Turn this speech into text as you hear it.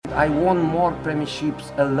I won more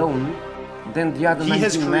premierships alone than the other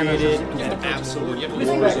 19 managers. He has created an absolute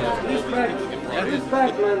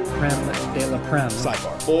Respect, man. Prem de la Prem.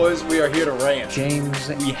 sidebar. Boys, we are here to rant. James.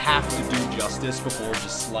 We have to do justice before we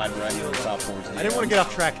just slide right into the top 14. I didn't want to get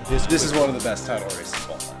off track This is one of the best title races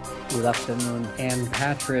of all time. Good afternoon. And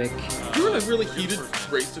Patrick. You're in a really heated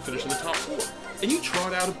race to finish in the top 4. And you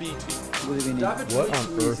trot out a B team. What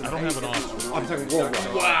on earth? I don't have an officer. I'm talking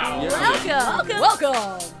worldwide. Wow.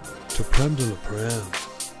 Welcome. To Prem de la Prem.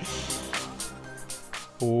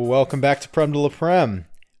 Welcome back to Prem de la Prem.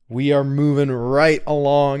 We are moving right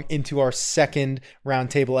along into our second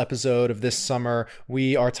roundtable episode of this summer.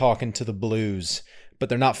 We are talking to the Blues, but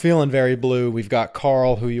they're not feeling very blue. We've got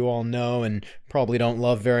Carl, who you all know and probably don't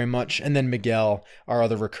love very much, and then Miguel, our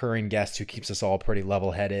other recurring guest who keeps us all pretty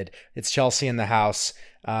level-headed. It's Chelsea in the house.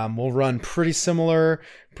 We'll run pretty similar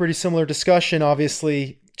discussion.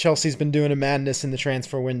 Obviously, Chelsea's been doing a madness in the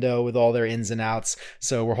transfer window with all their ins and outs,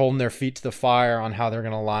 so we're holding their feet to the fire on how they're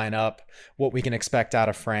going to line up, what we can expect out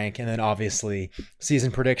of Frank, and then obviously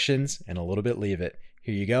season predictions and a little bit leave it.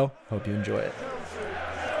 Here you go. Hope you enjoy it.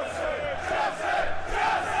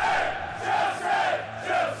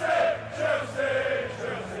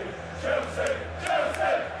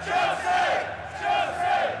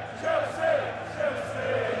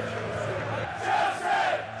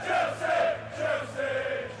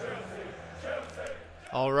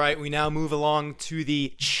 All right, we now move along to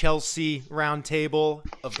the Chelsea roundtable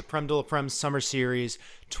of the Prem de la Prem Summer Series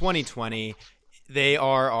 2020. They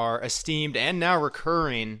are our esteemed and now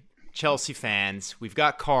recurring Chelsea fans. We've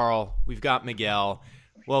got Carl, we've got Miguel.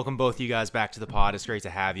 Welcome both of you guys back to the pod. It's great to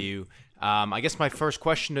have you. I guess my first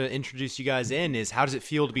question to introduce you guys in is, how does it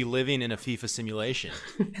feel to be living in a FIFA simulation?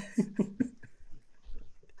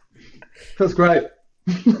 Feels great.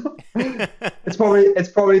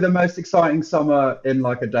 It's probably the most exciting summer in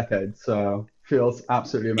like a decade, so feels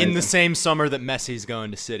absolutely amazing. In the same summer that Messi's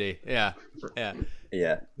going to City. Yeah.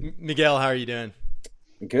 Miguel, how are you doing?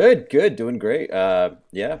 Good, doing great.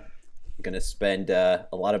 Yeah, I'm gonna spend a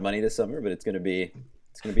lot of money this summer, but it's gonna be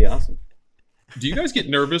awesome. Do you guys get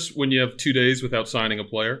nervous when you have 2 days without signing a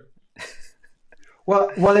player?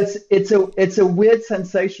 Well, it's a weird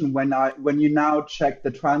sensation when you now check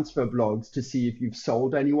the transfer blogs to see if you've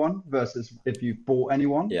sold anyone versus if you've bought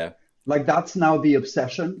anyone. Yeah. Like that's now the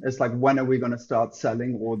obsession. It's like, when are we going to start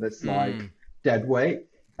selling all this like dead weight?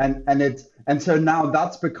 And so now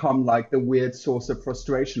that's become like the weird source of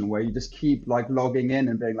frustration where you just keep like logging in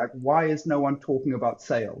and being like, why is no one talking about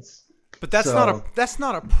sales? But that's not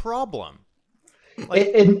a problem. Like,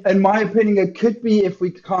 in my opinion, it could be if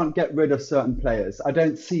we can't get rid of certain players. I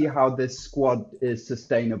don't see how this squad is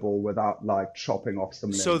sustainable without like chopping off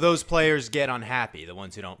some limbs. So those players get unhappy, the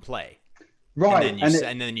ones who don't play, right?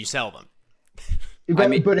 And then you sell them.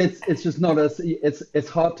 But it's just not as it's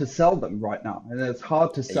hard to sell them right now, and it's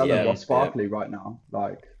hard to sell a Ross Barkley right now.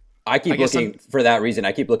 Like I keep looking for that reason.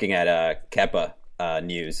 I keep looking at Kepa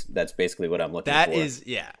news. That's basically what I'm looking for. That is,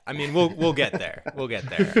 yeah. I mean, we'll get there. We'll get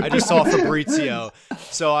there. I just saw Fabrizio.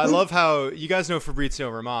 So I love how you guys know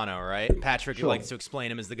Fabrizio Romano, right? Patrick likes to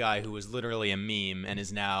explain him as the guy who was literally a meme and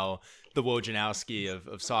is now the Wojnarowski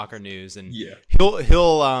of soccer news. And he'll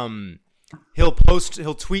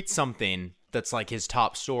tweet something that's like his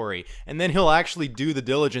top story, and then he'll actually do the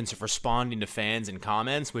diligence of responding to fans and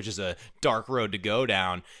comments, which is a dark road to go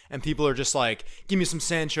down. And people are just like, give me some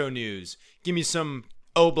Sancho news, give me some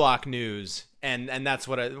Oblak news, and that's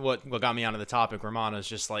what got me onto the topic. Romano's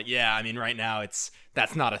just like, yeah, I mean, right now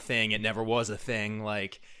that's not a thing. It never was a thing.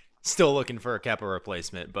 Like, still looking for a Kepa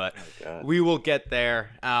replacement, but we will get there.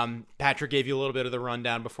 Patrick gave you a little bit of the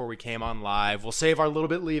rundown before we came on live. We'll save our little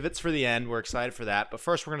bit leave-its for the end. We're excited for that, but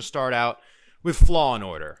first we're going to start out with Flaw and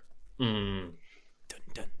Order. Dun,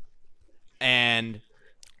 dun. And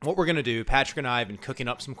what we're going to do, Patrick and I have been cooking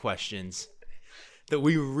up some questions that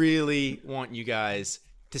we really want you guys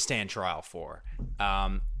to stand trial for.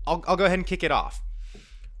 I'll go ahead and kick it off.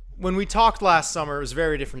 When we talked last summer, it was a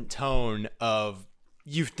very different tone of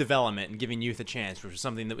youth development and giving youth a chance, which was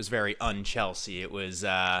something that was very un-Chelsea. It was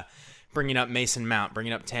bringing up Mason Mount,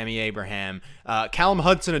 bringing up Tammy Abraham. Callum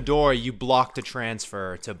Hudson-Odoi, you blocked a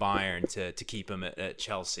transfer to Bayern to keep him at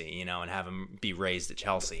Chelsea, and have him be raised at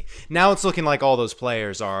Chelsea. Now it's looking like all those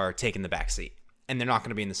players are taking the back seat, and they're not going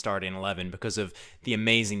to be in the starting 11 because of the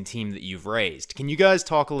amazing team that you've raised. Can you guys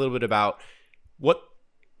talk a little bit about what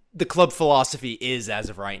the club philosophy is as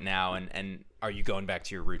of right now, and are you going back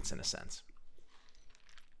to your roots in a sense?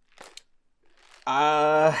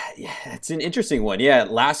 Yeah, it's an interesting one. Yeah,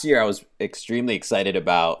 last year I was extremely excited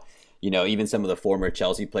about, even some of the former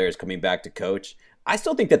Chelsea players coming back to coach. I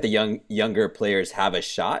still think that the younger players have a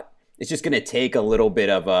shot. It's just going to take a little bit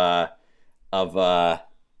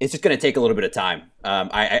it's just going to take a little bit of time.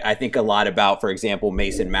 I think a lot about, for example,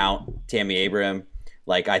 Mason Mount, Tammy Abraham.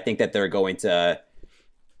 Like, I think that they're going to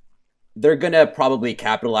probably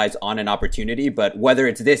capitalize on an opportunity, but whether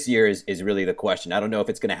it's this year is really the question. I don't know if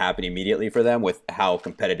it's going to happen immediately for them with how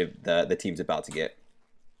competitive the team's about to get.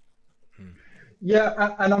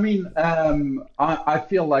 Yeah, and I mean, I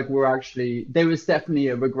feel like there is definitely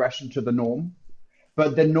a regression to the norm,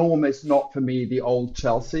 but the norm is not for me the old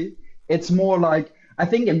Chelsea. It's more like, I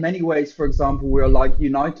think in many ways, for example, we're like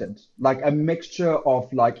United, like a mixture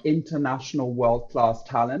of like international world-class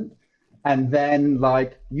talent and then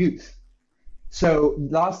like youth. So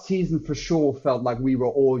last season for sure felt like we were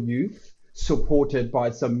all youth, supported by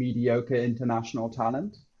some mediocre international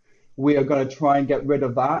talent. We are going to try and get rid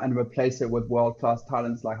of that and replace it with world-class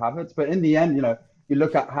talents like Havertz. But in the end, you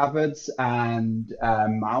look at Havertz and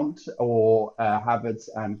Mount, or Havertz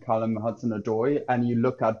and Callum Hudson-Odoi, and you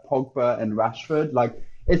look at Pogba and Rashford, like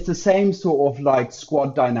it's the same sort of like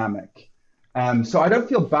squad dynamic. So I don't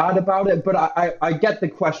feel bad about it, but I get the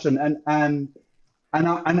question, and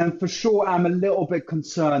for sure I'm a little bit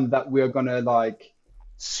concerned that we're going to like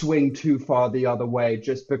swing too far the other way.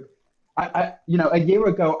 Just because a year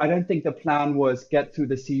ago, I don't think the plan was get through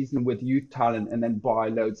the season with youth talent and then buy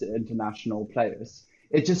loads of international players.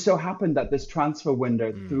 It just so happened that this transfer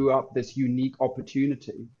window threw up this unique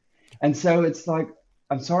opportunity. And so it's like,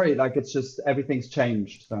 I'm sorry, like it's just everything's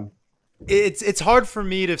changed. So it's hard for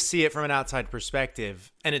me to see it from an outside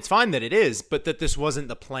perspective, and it's fine that it is, but that this wasn't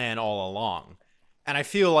the plan all along. And I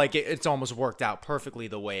feel like it's almost worked out perfectly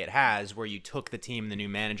the way it has, where you took the team, the new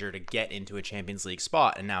manager, to get into a Champions League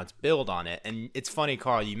spot, and now it's build on it. And it's funny,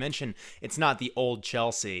 Carl, you mentioned it's not the old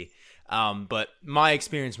Chelsea, but my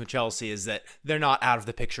experience with Chelsea is that they're not out of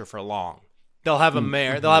the picture for long. They'll have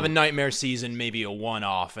they'll have a nightmare season, maybe a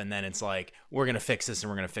one-off, and then it's like, we're going to fix this,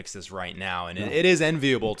 and we're going to fix this right now. And it is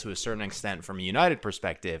enviable to a certain extent from a United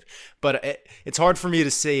perspective, but it's hard for me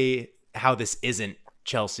to see how this isn't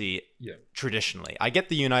Chelsea traditionally. I get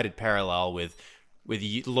the United parallel with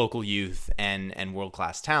local youth and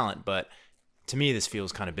world-class talent, but to me this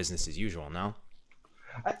feels kind of business as usual. No,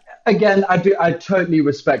 again, I totally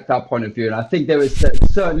respect that point of view, and I think there is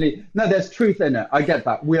certainly there's truth in it. I get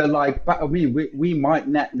that. We're like, I mean, we might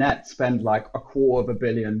net spend like $250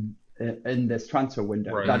 million in this transfer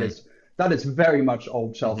window. Right. That is very much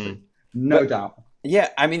old Chelsea, no doubt. Yeah,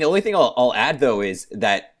 I mean, the only thing I'll add though is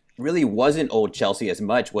that really wasn't old Chelsea as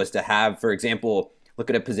much was to have, for example,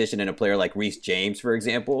 look at a position in a player like Reece James, for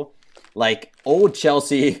example. Like, old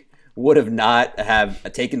Chelsea would have not have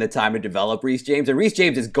taken the time to develop Reece James. And Reece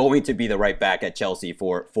James is going to be the right back at Chelsea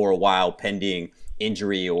for a while, pending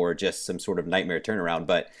injury or just some sort of nightmare turnaround.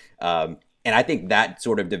 But and I think that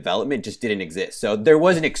sort of development just didn't exist. So there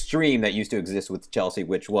was an extreme that used to exist with Chelsea,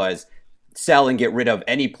 which was sell and get rid of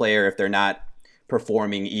any player if they're not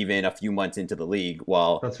performing even a few months into the league.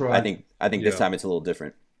 Well, that's right. I think this time it's a little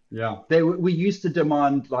different. Yeah, we used to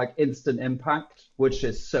demand like instant impact, which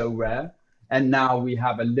is so rare, and now we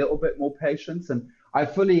have a little bit more patience. And I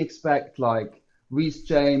fully expect like Reece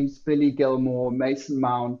James, Billy Gilmore, Mason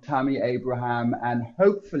Mount, Tammy Abraham, and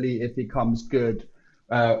hopefully, if he comes good,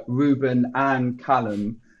 Ruben and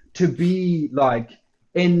Callum to be like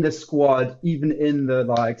in the squad, even in the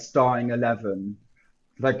like starting 11.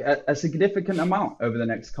 Like a significant amount over the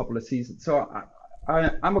next couple of seasons. So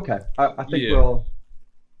I'm okay. I think we'll,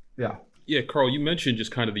 Yeah, Carl, you mentioned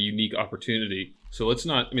just kind of the unique opportunity. So let's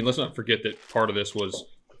not forget that part of this was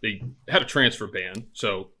they had a transfer ban.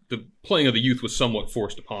 So the playing of the youth was somewhat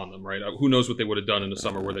forced upon them, right? Who knows what they would have done in the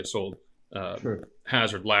summer where they sold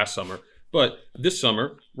Hazard last summer. But this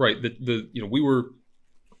summer, right, we were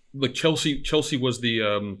like Chelsea was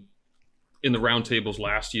the in the roundtables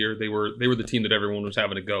last year. They were the team that everyone was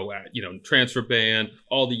having a go at. Transfer ban,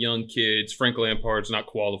 all the young kids. Frank Lampard's not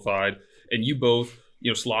qualified, and you both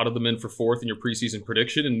slotted them in for fourth in your preseason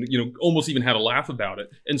prediction, and almost even had a laugh about it.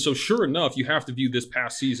 And so, sure enough, you have to view this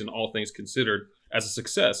past season, all things considered, as a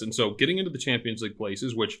success. And so, getting into the Champions League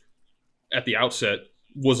places, which at the outset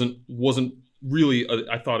wasn't really,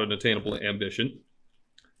 I thought, an attainable ambition.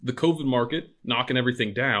 The COVID market knocking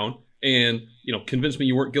everything down. And, convince me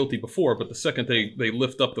you weren't guilty before, but the second they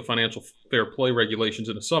lift up the financial fair play regulations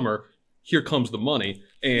in the summer, here comes the money.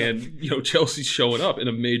 And, Chelsea's showing up in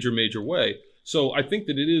a major, major way. So I think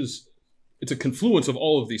that it's a confluence of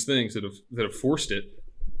all of these things that have forced it.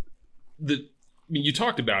 You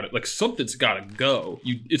talked about it, like something's got to go.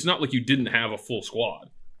 It's not like you didn't have a full squad.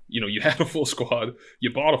 You had a full squad,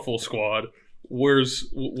 you bought a full squad. What's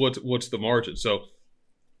the margin? So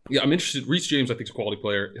Yeah, I'm interested. Reece James, I think, is a quality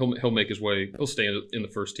player. He'll make his way. He'll stay in the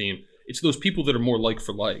first team. It's those people that are more like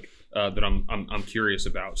for like that I'm curious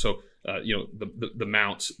about. So the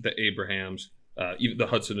Mounts, the Abrahams, even the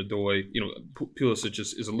Hudson-Odoi. Pulisic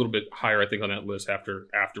is a little bit higher, I think, on that list after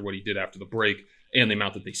what he did after the break and the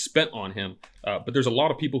amount that they spent on him. But there's a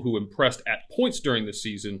lot of people who impressed at points during this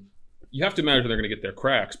season. You have to imagine they're going to get their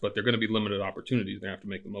cracks, but they're going to be limited opportunities. They're going to have to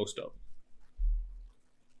make the most of.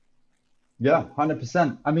 Yeah,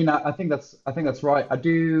 100%. I mean, I think that's right. I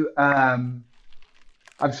do. I'm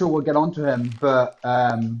sure we'll get onto him, but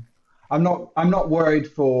I'm not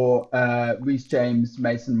worried for Reece James,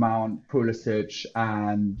 Mason Mount, Pulisic,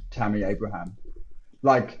 and Tammy Abraham.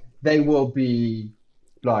 Like, they will be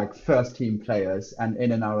like first team players and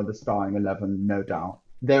in and out of the starting 11, no doubt.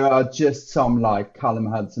 There are just some like Callum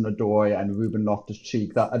Hudson-Odoi and Ruben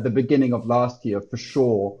Loftus-Cheek that at the beginning of last year, for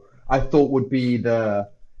sure, I thought would be the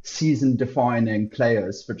season-defining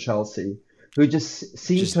players for Chelsea, who just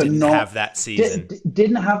seem to didn't not have that season.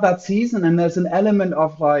 Didn't have that season, and there's an element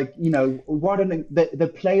of like,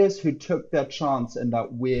 the players who took their chance in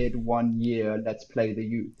that weird 1 year, let's play the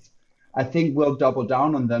youth. I think we'll double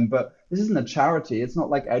down on them, but this isn't a charity. It's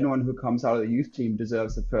not like anyone who comes out of the youth team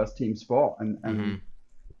deserves the first team spot, and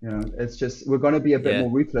it's just we're going to be a bit more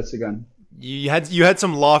ruthless again. You had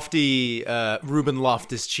some lofty Ruben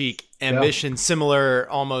Loftus-Cheek ambition, similar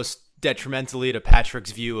almost detrimentally to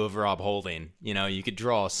Patrick's view of Rob Holding. You could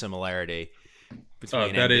draw a similarity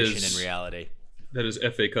between ambition and reality. That is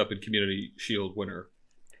FA Cup and Community Shield winner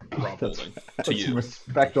Rob Holding. To you, some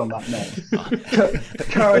respect on that name.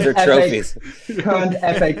 Current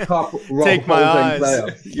FA Cup Rob Take my Holding eyes.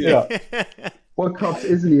 player. Yeah. What cups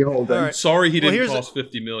isn't he holding? All right. Sorry, he didn't cost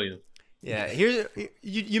 $50 million. Yeah,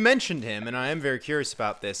 you mentioned him, and I am very curious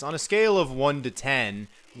about this. On a scale of 1 to 10,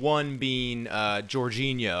 1 being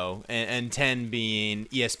Jorginho and 10 being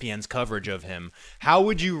ESPN's coverage of him, how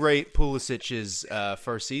would you rate Pulisic's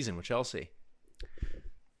first season with Chelsea?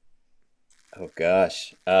 Oh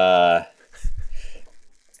gosh,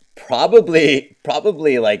 probably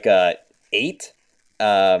like 8.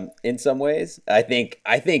 In some ways, I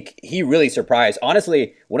think he really surprised.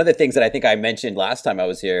 Honestly, one of the things that I think I mentioned last time I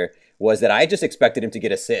was here was that I just expected him to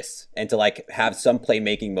get assists and to like have some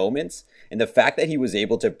playmaking moments. And the fact that he was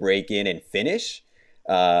able to break in and finish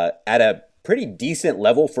at a pretty decent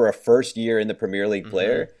level for a first year in the Premier League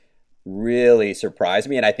player really surprised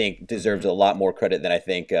me, and I think deserves a lot more credit than I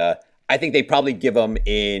think. I think they probably give him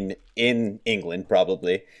in England,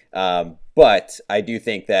 probably. But I do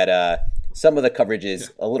think that some of the coverage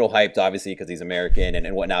is a little hyped, obviously, because he's American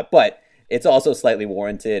and whatnot. But it's also slightly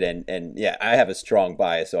warranted. And yeah, I have a strong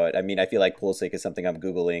bias. So, I mean, I feel like Pulisic is something I'm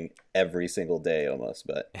Googling every single day almost.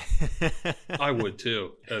 But I would,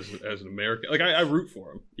 too, as an American. Like, I root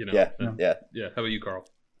for him, Yeah. How about you, Carl?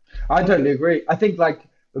 I totally agree. I think, like,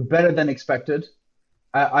 better than expected.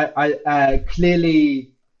 I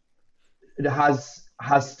clearly it has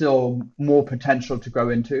still more potential to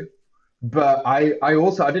go into. But I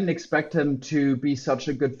didn't expect him to be such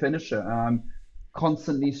a good finisher. I'm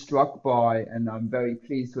constantly struck by, and I'm very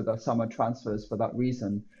pleased with our summer transfers for that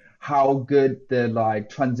reason, how good the like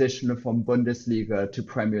transition from Bundesliga to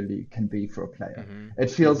Premier League can be for a player.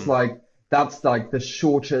 It feels like that's like the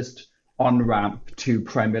shortest on-ramp to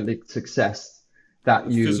Premier League success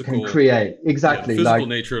that you can create. Exactly. The physical like,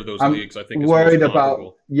 nature of those I'm leagues, I think, is worried most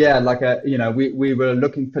about, we were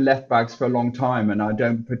looking for left backs for a long time, and I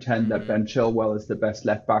don't pretend that Ben Chilwell is the best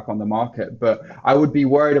left back on the market, but I would be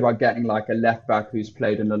worried about getting like a left back who's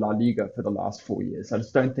played in the La Liga for the last 4 years. I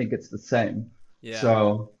just don't think it's the same. Yeah.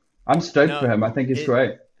 So I'm stoked for him. I think he's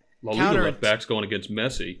great. La Liga left backs going against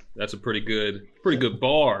Messi. That's a pretty good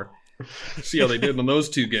bar. See how they did in those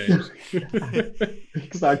 2 games.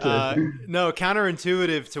 Exactly. No,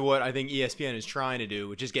 counterintuitive to what I think ESPN is trying to do,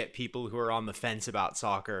 which is get people who are on the fence about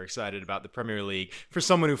soccer excited about the Premier League. For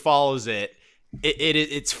someone who follows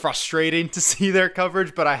it's frustrating to see their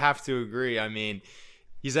coverage, but I have to agree. I mean,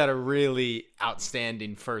 he's had a really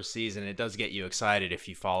outstanding first season. It does get you excited if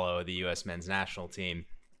you follow the U.S. men's national team.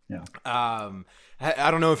 Yeah.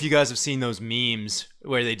 I don't know if you guys have seen those memes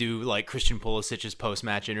where they do like Christian Pulisic's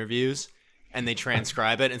post-match interviews and they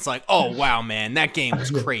transcribe it. And it's like, oh, wow, man, that game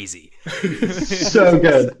was crazy. So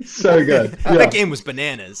good. Yeah. That game was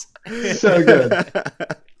bananas. So good.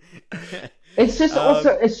 It's just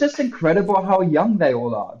it's just incredible how young they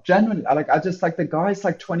all are. Genuinely, I just like the guy's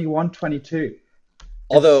like 21, 22.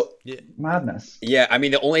 Although madness. Yeah, I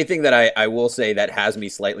mean, the only thing that I will say that has me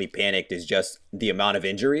slightly panicked is just the amount of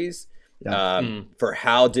injuries for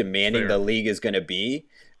how demanding the league is going to be.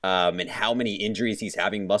 and how many injuries he's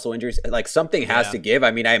having, muscle injuries. Like something has to give.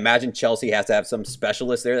 I mean, I imagine Chelsea has to have some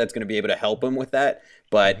specialist there that's going to be able to help him with that.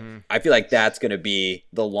 But I feel like that's going to be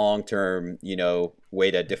the long-term, way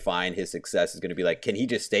to define his success is going to be like, can he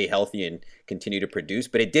just stay healthy and continue to produce?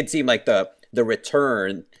 But it did seem like the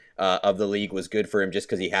return of the league was good for him just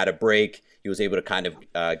because he had a break. He was able to kind of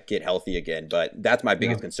get healthy again. But that's my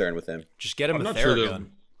biggest concern with him. Just get him a Theragun.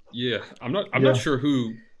 I'm not sure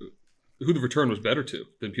who the return was better to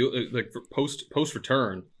than like for post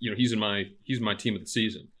return. He's in my team of the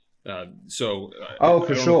season. For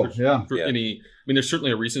sure. There's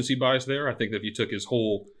certainly a recency bias there. I think that if you took his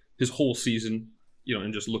whole season,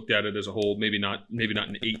 and just looked at it as a whole, maybe not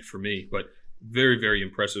an 8 for me, but very, very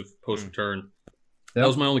impressive post return. That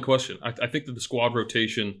was my only question. I think that the squad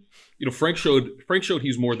rotation, Frank showed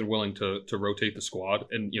he's more than willing to rotate the squad,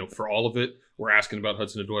 and for all of it, we're asking about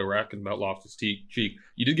Hudson-Odoi, we're asking about Loftus-Cheek.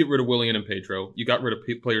 You did get rid of Willian and Pedro. You got rid of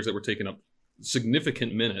players that were taking up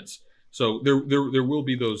significant minutes. So there will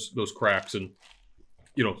be those cracks, and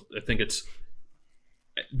I think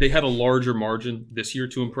they had a larger margin this year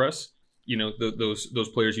to impress. Those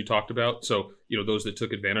players you talked about. So those that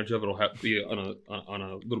took advantage of it will have to be on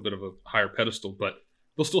a little bit of a higher pedestal, but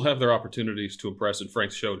they'll still have their opportunities to impress. And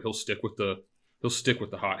Frank showed he'll stick with the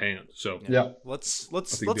hot hand. So let's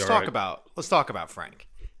talk about Frank.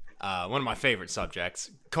 One of my favorite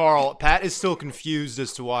subjects. Carl, Pat is still confused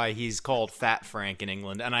as to why he's called Fat Frank in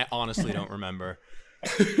England, and I honestly don't remember.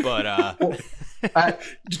 But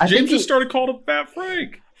James just started calling him Fat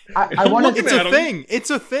Frank. I want to. It's a thing. It's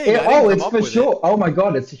a thing. It's for sure. Oh my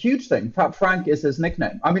God, it's a huge thing. Fat Frank is his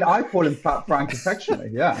nickname. I mean, I call him Fat Frank affectionately.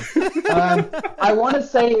 Yeah. I want to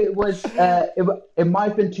say it was. It might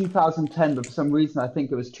have been 2010, but for some reason, I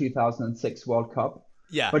think it was 2006 World Cup.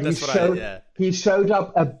 Yeah, but he showed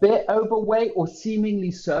up a bit overweight or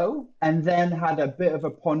seemingly so, and then had a bit of a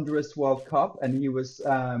ponderous World Cup, and he was.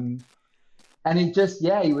 And he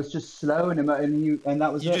was just slow and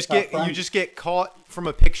that was you just get caught from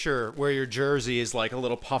a picture where your jersey is like a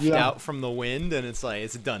little puffed out from the wind, and it's like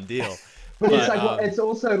it's a done deal. But it's like it's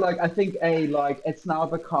also like I think it's now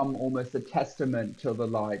become almost a testament to the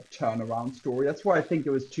turnaround story. That's why I think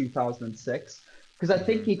it was 2006, because I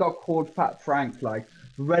think he got called Fat Frank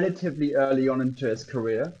relatively early on into his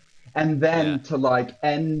career, and then to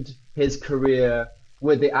end his career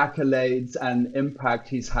with the accolades and impact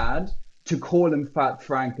he's had. To call him Fat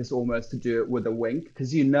Frank is almost to do it with a wink,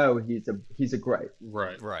 because he's a great.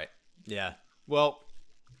 Right. Yeah. Well,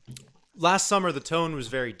 last summer the tone was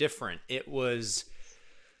very different. It was,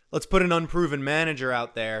 let's put an unproven manager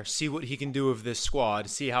out there, see what he can do with this squad,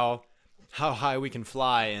 see how high we can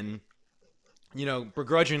fly, and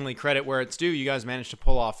begrudgingly credit where it's due. You guys managed to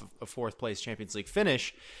pull off a 4th place Champions League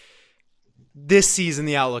finish. This season,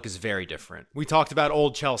 the outlook is very different. We talked about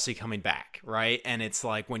old Chelsea coming back, right? And it's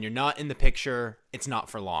like when you're not in the picture, it's not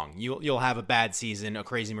for long. You'll have a bad season, a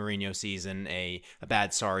crazy Mourinho season, a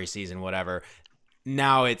bad Sarri season, whatever.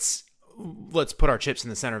 Now it's let's put our chips in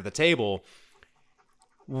the center of the table.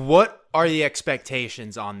 What are the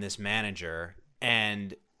expectations on this manager,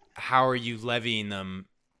 and how are you levying them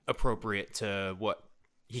appropriate to what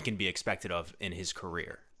he can be expected of in his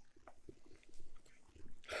career?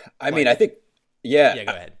 I mean, I think, go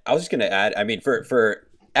ahead. I was just going to add, I mean, for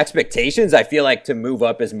expectations, I feel like to move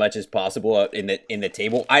up as much as possible in the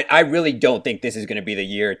table. I really don't think this is going to be the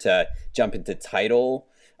year to jump into title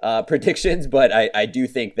predictions, but I do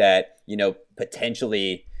think that,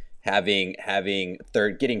 potentially getting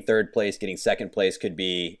 3rd place, getting 2nd place could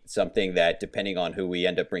be something that, depending on who we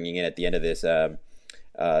end up bringing in at the end of this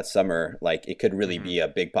summer, it could really be a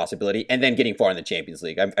big possibility. And then getting far in the Champions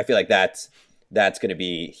League. I feel like that's going to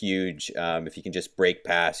be huge. If you can just break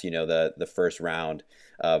past, the first round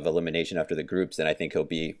of elimination after the groups, then I think he'll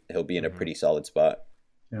be in a pretty solid spot.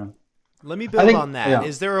 Yeah. Let me build on that. Yeah.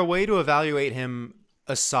 Is there a way to evaluate him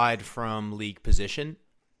aside from league position,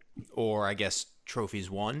 or I guess trophies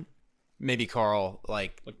won? Maybe Carl,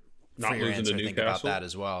 not losing to Newcastle, think about that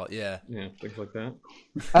as well. Yeah, things like that.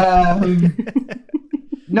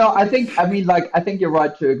 No, I think you're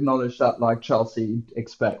right to acknowledge that Chelsea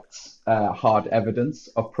expects hard evidence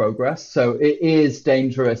of progress. So it is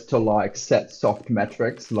dangerous to set soft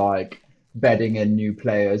metrics like betting in new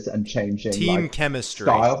players and changing team chemistry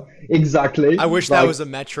style. Exactly. I wish that was a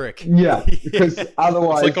metric. Yeah, because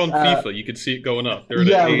otherwise it's on FIFA. You could see it going up. They're at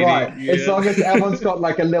 80. Right. Yeah. As long as everyone's got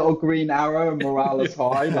a little green arrow and morale is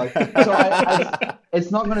high. So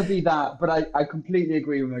it's not going to be that. But I completely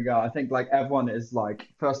agree with Miguel. I think everyone is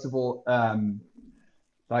first of all,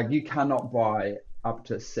 you cannot buy up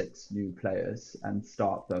to 6 new players and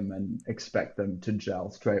start them and expect them to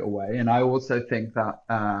gel straight away. And I also think that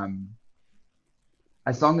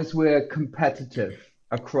as long as we're competitive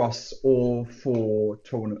across all 4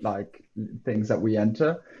 things that we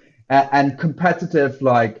enter, and competitive,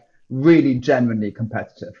 like really genuinely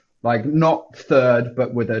competitive, like not third,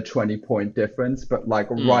 but with a 20-point difference, but like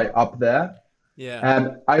right up there.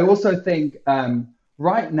 Yeah. I also think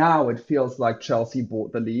right now it feels like Chelsea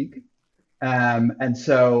bought the league. And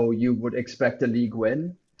so you would expect a league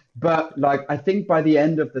win. But like, I think by the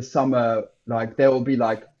end of the summer, like there will be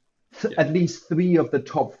like at least 3 of the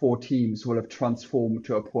top 4 teams will have transformed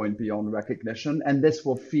to a point beyond recognition. And this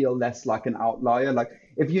will feel less like an outlier. Like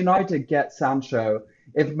if United get Sancho,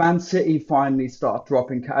 if Man City finally start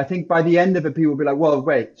dropping, I think by the end of it, people will be like, well,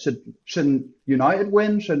 wait, shouldn't United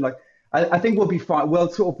win? Shouldn't like, I think we'll be fine. We'll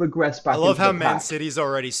sort of regress back. I love into how the Man pack. City's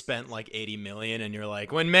already spent like 80 million, and you're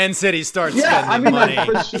like, when Man City starts Yeah, I spending mean, money,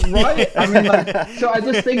 right? I mean, like, so I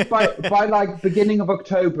just think by like beginning of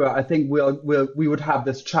October, I think we would have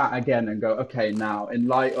this chat again and go, okay, now in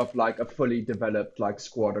light of like a fully developed like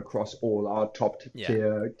squad across all our top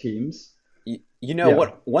tier teams. You know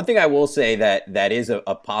what? One thing I will say that is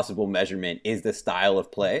a possible measurement is the style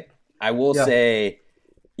of play. I will say,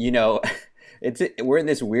 you know. We're in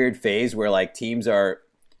this weird phase where like teams are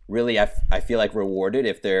really, I feel like rewarded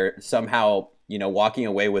if they're somehow, you know, walking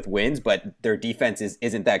away with wins, but their defense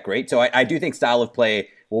isn't that great. So I do think style of play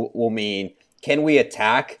will mean, can we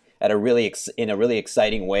attack at a really in a really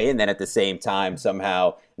exciting way, and then at the same time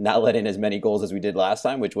somehow not let in as many goals as we did last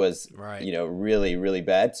time, which was you know, really, really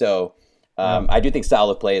bad. So I do think style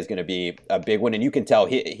of play is going to be a big one, and you can tell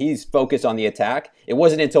he's focused on the attack. It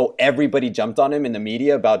wasn't until everybody jumped on him in the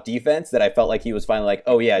media about defense that I felt like he was finally like,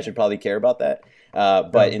 oh yeah, I should probably care about that.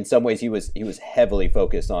 But in some ways, he was heavily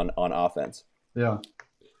focused on offense. Yeah,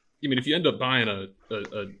 I mean, if you end up buying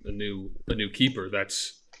a new keeper,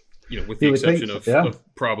 that's, you know, with the exception of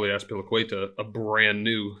probably Azpilicueta, a brand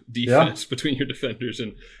new defense between your defenders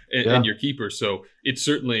and your keepers. So it's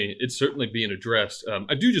certainly being addressed.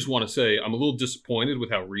 I do just want to say I'm a little disappointed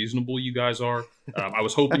with how reasonable you guys are. I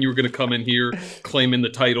was hoping you were going to come in here claiming the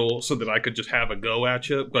title so that I could just have a go at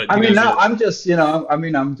you. But I mean, I just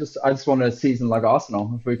want a season like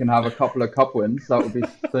Arsenal. If we can have a couple of cup wins, that would be,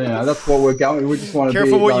 you know, that's what we're going. We just want to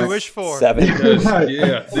careful be, what like, you wish for. 7.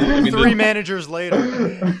 Yeah. I mean, 3 managers later.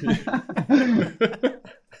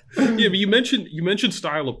 Yeah, but you mentioned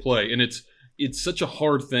style of play, and it's such a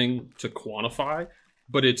hard thing to quantify.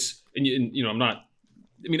 But it's, and you know, I'm not.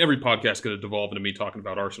 I mean, every podcast is going to devolve into me talking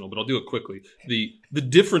about Arsenal, but I'll do it quickly. The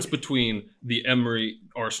difference between the Emery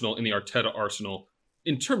Arsenal and the Arteta Arsenal,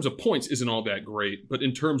 in terms of points, isn't all that great. But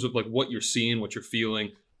in terms of like what you're seeing, what you're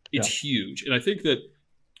feeling, it's huge. And I think that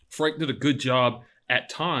Frank did a good job at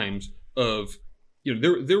times of, you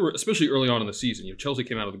know, there were, especially early on in the season, you know, Chelsea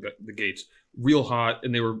came out of the gates real hot,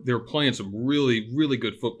 and they were playing some really, really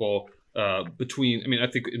good football. Between, I mean, I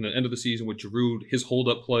think in the end of the season with Giroud, his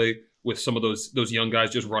hold-up play with some of those young guys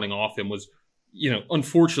just running off him was, you know,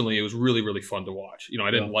 unfortunately, it was really, really fun to watch. You know,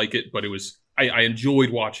 I didn't like it, but it was, I enjoyed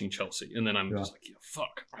watching Chelsea. And then I'm just like, yeah,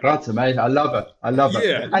 fuck. That's amazing. I love it.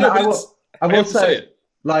 Yeah. And I will say it.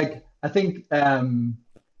 like, I think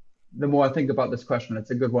the more I think about this question,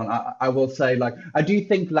 it's a good one. I will say, like, I do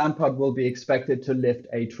think Lampard will be expected to lift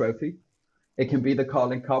a trophy. It can be the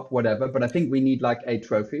Carling Cup, whatever, but I think we need like a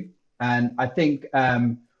trophy. And I think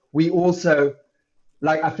we also,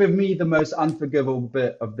 like, for me, the most unforgivable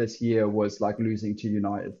bit of this year was like losing to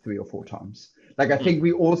United 3 or 4 times. Like, I think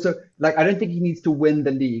we also, like, I don't think he needs to win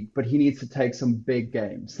the league, but he needs to take some big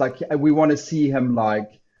games. Like, we want to see him like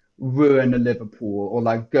ruin a Liverpool or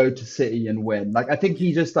like go to City and win. Like, I think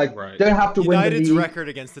he just like don't have to win the United's league. record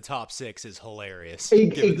against the top 6 is hilarious,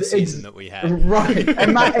 given the season that we had. Right.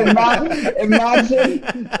 Imagine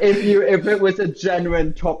if it was a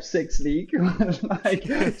genuine top 6 league, like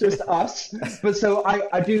just us. But so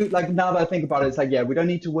I do, like, now that I think about it, it's like, yeah, we don't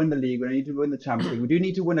need to win the league. We don't need to win the Champions League. We do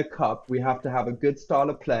need to win a cup. We have to have a good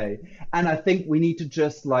style of play. And I think we need to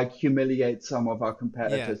just like humiliate some of our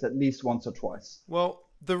competitors at least once or twice. Well,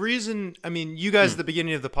 the reason, I mean, you guys at the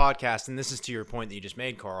beginning of the podcast, and this is to your point that you just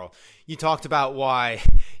made, Carl, you talked about why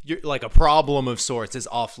you're like a problem of sorts is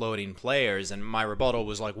offloading players. And my rebuttal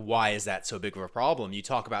was like, why is that so big of a problem? You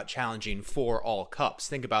talk about challenging for all cups.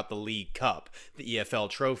 Think about the League Cup, the EFL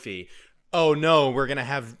Trophy. Oh no, we're going to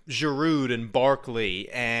have Giroud and Barkley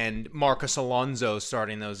and Marcos Alonso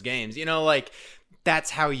starting those games. You know, like,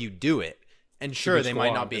 that's how you do it. And sure, they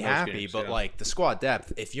might not be happy, but like the squad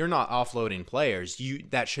depth, if you're not offloading players,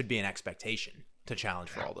 that should be an expectation to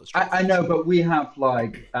challenge for all those trophies. I know, but we have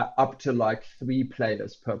like up to like 3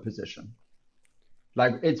 players per position.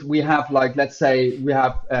 Like we have like, let's say we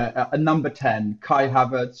have a number 10, Kai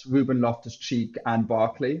Havertz, Ruben Loftus-Cheek, and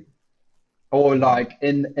Barkley, or like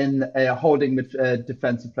in a holding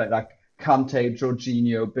defensive play like Kante,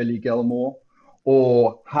 Jorginho, Billy Gilmore,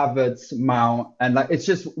 or Havertz, Mount, and like it's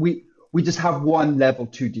just we just have one level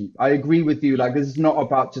too deep. I agree with you. Like this is not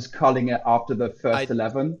about just culling it after the first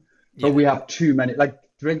 11, but we have too many. Like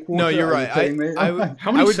drink water. No, you're right.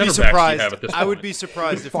 How many center backs do you have at this point? I would be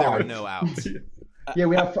surprised if there were no outs. Yeah,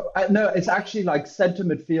 we have no. It's actually like center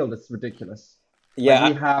midfield. It's ridiculous. Yeah,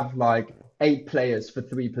 like we have like 8 players for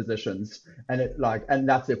 3 positions, and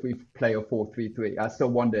that's if we play a 4-3-3. I still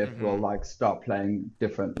wonder if we'll like start playing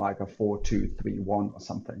different, like a 4-2-3-1 or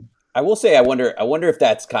something. I will say, I wonder if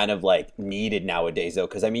that's kind of like needed nowadays, though,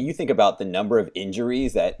 because I mean, you think about the number of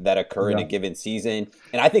injuries that occur in a given season,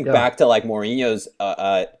 and I think back to like Mourinho's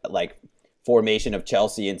like formation of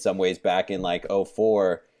Chelsea in some ways back in like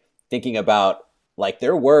 2004, thinking about like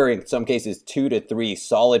there were in some cases 2 to 3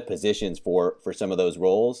 solid positions for some of those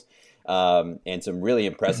roles, and some really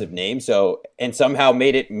impressive names. So and somehow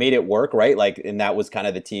made it work, right? Like, and that was kind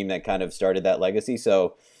of the team that kind of started that legacy.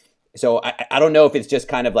 So I don't know if it's just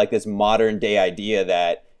kind of like this modern day idea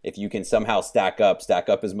that if you can somehow stack up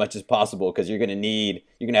as much as possible, because you're going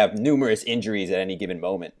to have numerous injuries at any given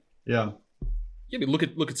moment. Yeah. Yeah, I mean, look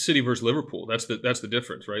at City versus Liverpool. That's the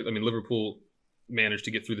difference, right? I mean, Liverpool managed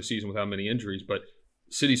to get through the season without many injuries, but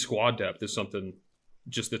City's squad depth is something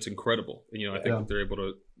just that's incredible. And, I think that they're able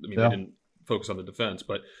to, they didn't focus on the defense,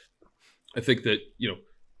 but I think that,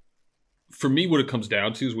 for me, what it comes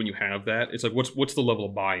down to is when you have that, it's like, what's the level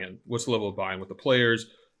of buy-in? What's the level of buy-in with the players?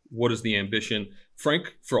 What is the ambition?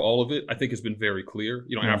 Frank, for all of it, I think has been very clear.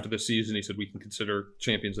 After this season, he said we can consider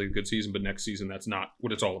Champions League a good season, but next season, that's not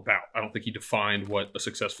what it's all about. I don't think he defined what a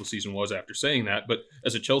successful season was after saying that. But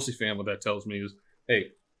as a Chelsea fan, what that tells me is,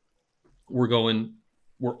 hey, we're going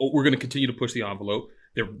to continue to push the envelope.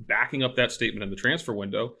 They're backing up that statement in the transfer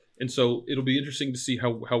window. And so it'll be interesting to see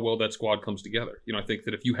how well that squad comes together. I think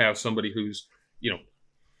that if you have somebody who's,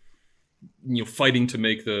 fighting to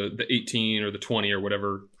make the 18 or the 20 or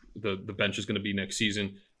whatever the bench is going to be next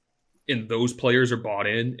season, and those players are bought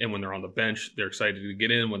in, and when they're on the bench, they're excited to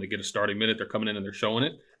get in. When they get a starting minute, they're coming in and they're showing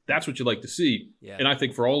it. That's what you like to see. Yeah. And I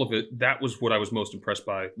think for all of it, that was what I was most impressed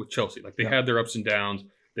by with Chelsea. Like they had their ups and downs.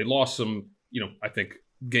 They lost some, I think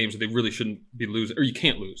games that they really shouldn't be losing, or you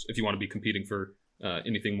can't lose if you want to be competing for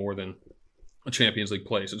anything more than a Champions League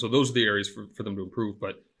place. And so those are the areas for them to improve.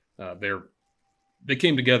 But they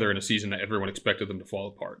came together in a season that everyone expected them to fall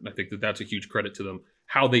apart. And I think that that's a huge credit to them.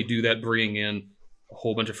 How they do that, bringing in a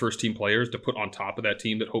whole bunch of first-team players to put on top of that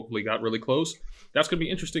team that hopefully got really close, that's going to be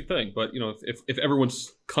an interesting thing. But, if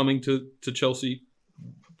everyone's coming to Chelsea,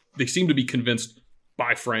 they seem to be convinced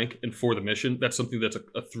by Frank and for the mission. That's something that's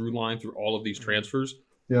a through line through all of these transfers.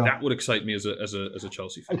 Yeah. That would excite me as a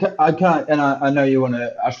Chelsea fan. I can't, and I know you want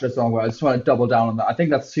to usher us on, but I just want to double down on that. I think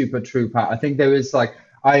that's super true, Pat. I think there is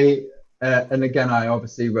and again, I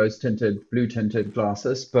obviously rose-tinted, blue-tinted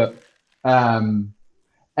glasses, but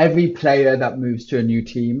every player that moves to a new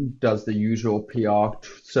team does the usual PR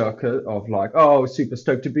circuit of like, oh, super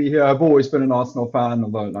stoked to be here. I've always been an Arsenal fan,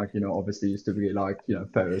 although obviously used to be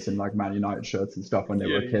photos in like Man United shirts and stuff when they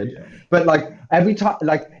were a kid. Yeah. But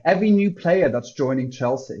every new player that's joining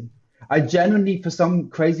Chelsea, I genuinely, for some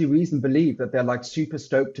crazy reason, believe that they're like super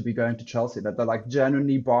stoked to be going to Chelsea, that they're like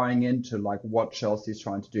genuinely buying into like what Chelsea is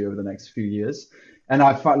trying to do over the next few years. And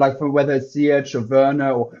I find like, for whether it's Ziyech or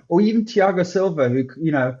Werner or even Thiago Silva, who,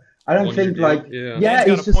 I don't think like,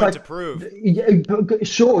 he's just like, to prove.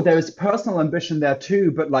 Sure, there is personal ambition there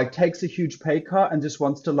too, but like takes a huge pay cut and just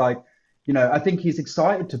wants to like, I think he's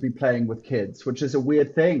excited to be playing with kids, which is a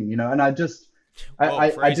weird thing, and I just,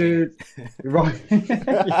 I do right.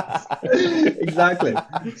 Yes. Exactly.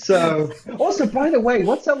 So also, by the way,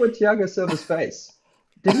 what's up with Thiago Silva's face?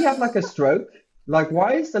 Did he have like a stroke? Like,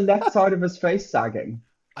 why is the left side of his face sagging?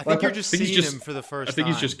 I think you're just seeing him for the first time. I think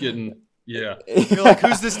he's just getting you're like,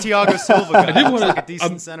 who's this Thiago Silva guy? I did want like a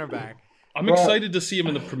decent center back. I'm excited to see him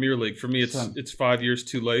in the Premier League. For me, it's 5 years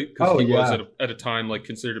too late because he was at a time like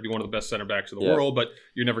considered to be one of the best center backs in the world, but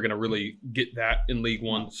you're never going to really get that in League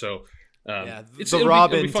One. So. The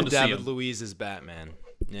Robin to David Luiz's Batman.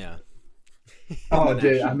 Yeah. Oh,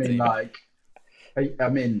 dude. I mean,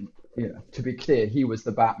 to be clear, he was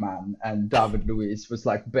the Batman, and David Luiz was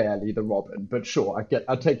like barely the Robin. But sure,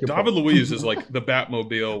 I take your David point. Luiz is like the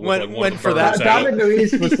Batmobile. With went for that. David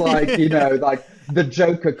Luiz was like like the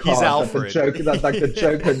Joker card that the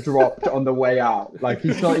Joker dropped on the way out. Like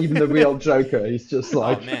he's not even the real Joker. He's just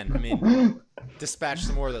like. Oh man, I mean. Dispatch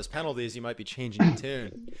some more of those penalties, you might be changing your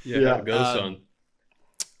tune. Yeah. Go, son.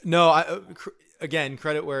 No, again,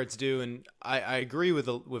 credit where it's due, and I agree with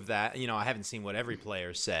that. You know, I haven't seen what every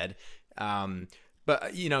player said,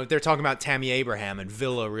 but you know, they're talking about Tammy Abraham and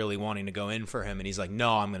Villa really wanting to go in for him, and he's like,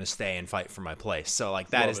 no, I'm going to stay and fight for my place. So like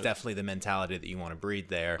that is definitely the mentality that you want to breed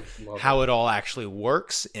there. How it all actually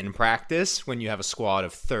works in practice when you have a squad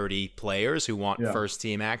of 30 players who want first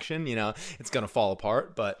team action, you know, it's going to fall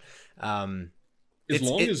apart. But as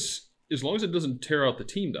long as it doesn't tear out the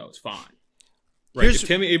team, though, it's fine. Right? If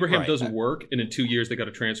Tammy Abraham doesn't work, and in 2 years they got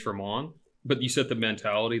to transfer him on, but you set the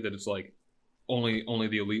mentality that it's like only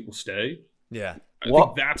the elite will stay. Yeah. I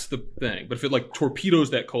think that's the thing. But if it like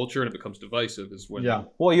torpedoes that culture and it becomes divisive, is when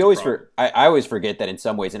Well, you always I always forget that in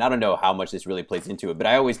some ways, and I don't know how much this really plays into it, but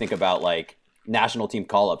I always think about like national team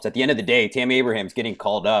call-ups. At the end of the day, Tammy Abraham's getting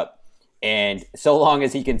called up, and so long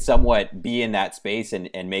as he can somewhat be in that space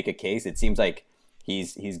and make a case, it seems like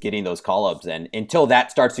he's getting those call-ups. And until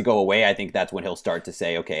that starts to go away, I think that's when he'll start to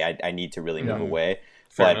say, okay, I need to really move away.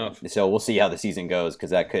 Fair enough. So we'll see how the season goes,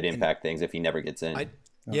 because that could impact things if he never gets in.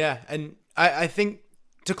 And I think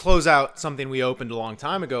to close out something we opened a long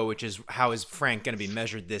time ago, which is how is Frank going to be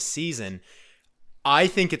measured this season, I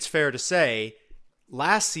think it's fair to say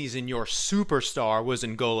last season your superstar was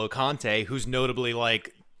N'Golo Kante, who's notably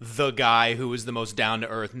like the guy who was the most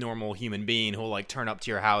down-to-earth, normal human being who'll like turn up to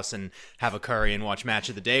your house and have a curry and watch Match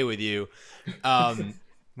of the Day with you,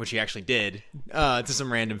 which he actually did to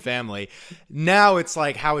some random family. Now it's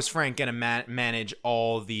like, how is Frank going to manage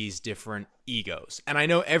all these different egos? And I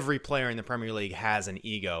know every player in the Premier League has an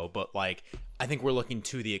ego, but like I think we're looking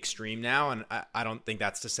to the extreme now, and I don't think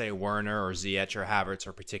that's to say Werner or Ziyech or Havertz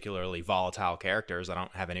are particularly volatile characters. I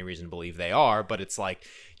don't have any reason to believe they are, but it's like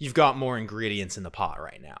you've got more ingredients in the pot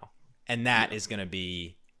right now, and that is going to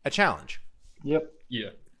be a challenge. Yep. Yeah.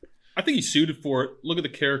 I think he's suited for it. Look at the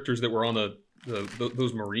characters that were on those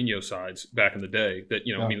Mourinho sides back in the day. That,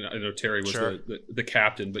 you know, I mean, I know Terry was the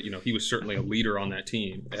captain, but you know, he was certainly a leader on that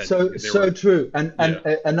team. And true. And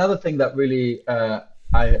another thing that really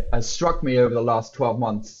has struck me over the last 12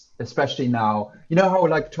 months, especially now, you know how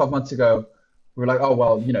like 12 months ago we were like, oh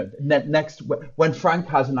well, you know, next when Frank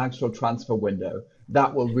has an actual transfer window,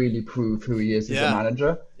 that will really prove who he is as a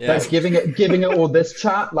manager. Like giving it all this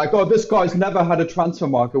chat, like, oh, this guy's never had a transfer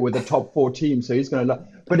market with a top 4 team, so he's gonna.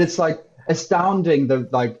 But it's like astounding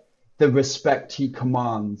the respect he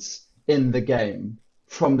commands in the game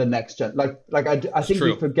from the next gen. I think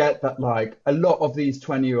we forget that like a lot of these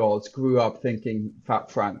 20-year-olds grew up thinking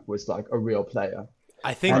Fat Frank was like a real player.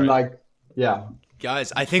 I think, and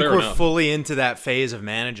guys, I think we're fully into that phase of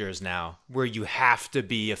managers now, where you have to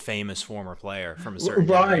be a famous former player from a certain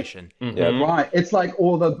generation. Mm-hmm. Yeah, right. It's like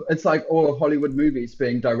all the Hollywood movies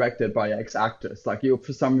being directed by ex-actors. Like you,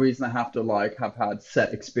 for some reason, have to like have had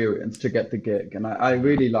set experience to get the gig, and I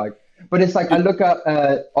really like. But it's like I look at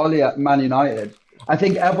Ole at Man United. I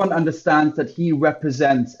think everyone understands that he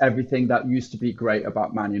represents everything that used to be great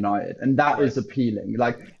about Man United, and that is appealing.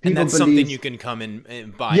 Like, people and that's something you can come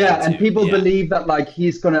and buy. Yeah, into. And people believe that like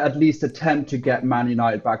he's going to at least attempt to get Man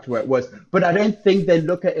United back to where it was. But I don't think they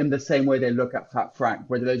look at him the same way they look at Fat Frank,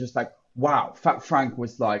 where they're just like, "Wow, Fat Frank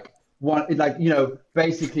was like one, like you know,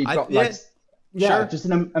 basically got just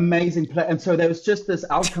an amazing play." And so there was just this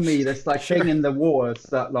alchemy, this like thing in the wars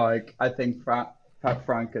that like I think Fat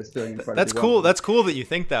Frank is doing incredibly That's cool. well. That's cool that you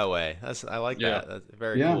think that way. I like that. That's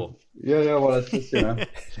very cool. Yeah. Well, it's just, you know,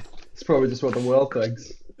 it's probably just what the world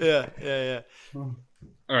thinks. Yeah. All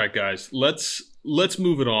right, guys. Let's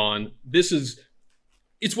move it on.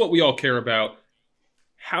 It's what we all care about.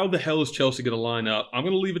 How the hell is Chelsea going to line up? I'm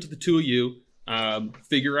going to leave it to the two of you.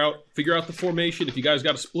 Figure out the formation. If you guys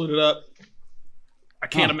got to split it up, I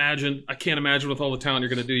can't imagine with all the talent you're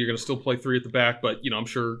going to do. You're going to still play 3 at the back, but you know, I'm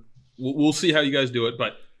sure. We'll see how you guys do it,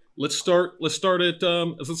 but let's start at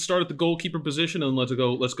the goalkeeper position and let's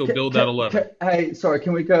go build that 11.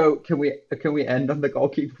 Can we end on the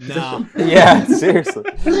goalkeeper position? Yeah, seriously.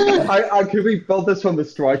 Can we build this from the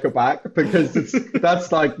striker back, because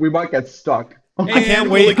that's like we might get stuck. I can't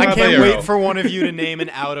wait for one of you to name an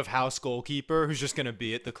out-of-house goalkeeper who's just going to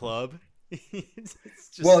be at the club. It's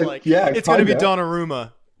just it's going to be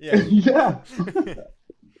Donnarumma. Yeah.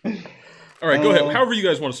 All right, go ahead. However you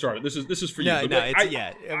guys want to start it. This is for you. I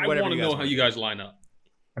want to know how you guys line up.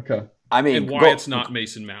 Okay. I mean, and why it's not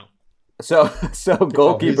Mason Mount. So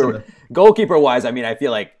goalkeeper wise, I mean, I feel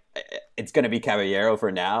like it's going to be Caballero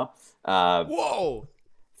for now. Whoa.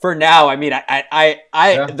 For now, I mean,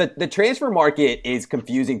 the transfer market is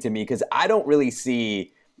confusing to me, because I don't really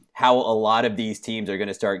see how a lot of these teams are going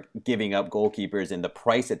to start giving up goalkeepers, and the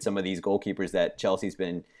price that some of these goalkeepers that Chelsea's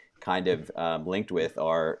been kind of linked with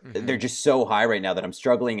they're just so high right now that I'm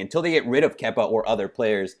struggling until they get rid of Kepa or other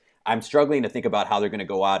players. I'm struggling to think about how they're going to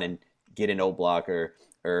go out and get an Oblak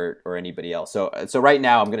or anybody else. So right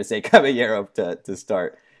now I'm going to say Caballero to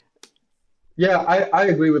start. Yeah, I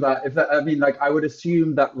agree with that. I would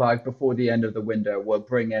assume that like before the end of the window, we'll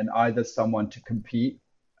bring in either someone to compete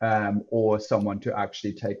or someone to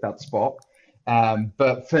actually take that spot.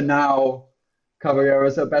 But for now, Caballero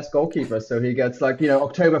is our best goalkeeper. So he gets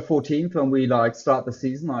October 14th when we start the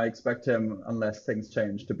season. I expect him, unless things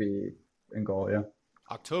change, to be in goal. Yeah.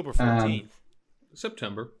 October 14th.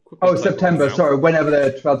 September. September. Sorry, whenever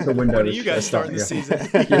the transfer window. When are you guys starting the season?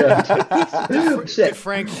 Shit. Did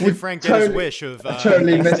Frank get his wish of?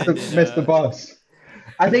 Totally missed the bus.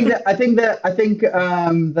 I think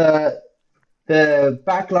the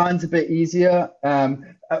back line's a bit easier.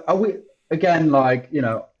 Are we again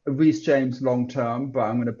Reece James long term, but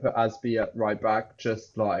I'm going to put Asby at right back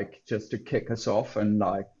just to kick us off and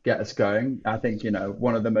get us going. I think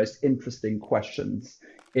one of the most interesting questions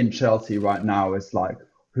in Chelsea right now is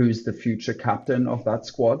who's the future captain of that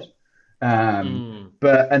squad. And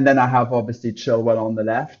then I have obviously Chilwell on the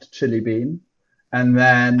left, Chili Bean, and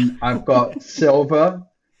then I've got Silva,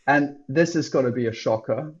 and this is going to be a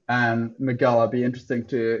shocker. And Miguel, I'd be interesting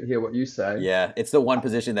to hear what you say. Yeah, it's the one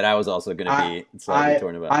position that I was also going to be slightly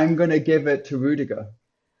torn about. I'm going to give it to Rudiger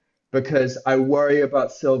because I worry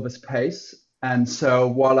about Silva's pace, and so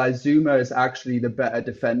while Zuma is actually the better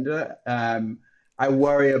defender, I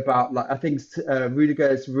worry about I think Rudiger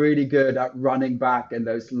is really good at running back in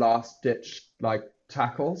those last ditch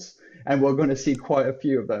tackles, and we're going to see quite a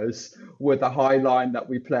few of those with the high line that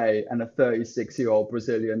we play and a 36-year-old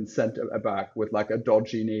Brazilian centre back with a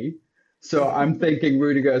dodgy knee. So I'm thinking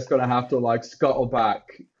Rudiger is going to have to scuttle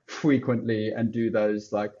back frequently and do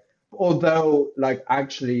those although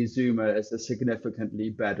actually Zuma is a significantly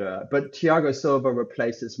better, but Thiago Silva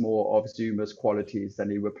replaces more of Zuma's qualities than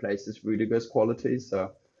he replaces Rudiger's qualities.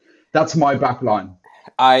 So that's my back line.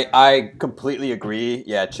 I completely agree.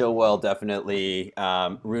 Yeah, Chilwell definitely.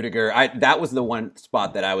 Rudiger, that was the one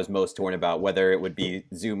spot that I was most torn about, whether it would be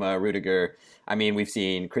Zuma, Rudiger. I mean, we've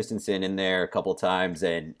seen Christensen in there a couple times,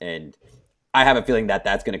 and I have a feeling that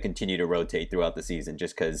that's going to continue to rotate throughout the season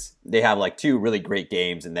just because they have two really great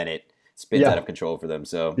games and then it spins out of control for them.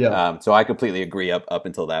 So so I completely agree up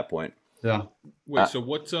until that point. Yeah. Wait, so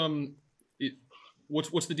what's the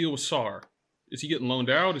deal with Sarr? Is he getting loaned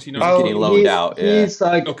out? Is he not getting loaned out? Yeah. He's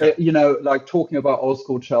talking about old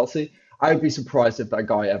school Chelsea. I'd be surprised if that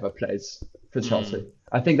guy ever plays for Chelsea.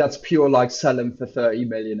 I think that's pure sell him for 30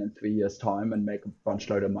 million in 3 years' time and make a bunch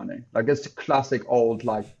load of money. It's a classic old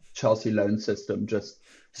Chelsea loan system. Just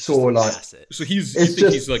so he's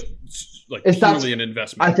purely an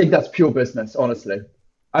investment. I think that's pure business, honestly.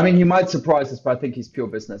 I mean, he might surprise us, but I think he's pure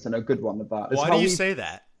business and a good one at that. Why do you say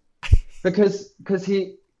that? Because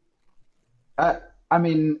he,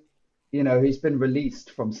 he's been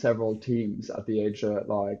released from several teams at the age of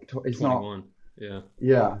he's 21. not.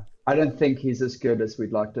 Yeah. I don't think he's as good as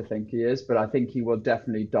we'd like to think he is, but I think he will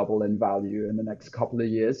definitely double in value in the next couple of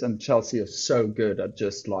years. And Chelsea are so good at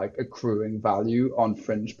just accruing value on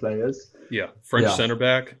fringe players. Yeah, French center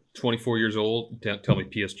back, 24 years old. Tell me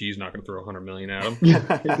PSG is not going to throw 100 million at him.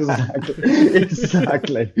 Yeah,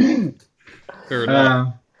 exactly. Fair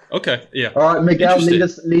enough. Okay, yeah. All right, Miguel, lead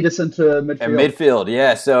us into midfield. And midfield,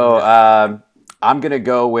 yeah. So I'm going to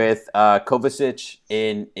go with Kovacic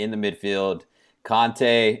in the midfield.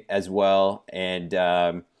 Conte as well, and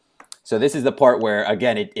so this is the part where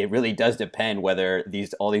again it really does depend whether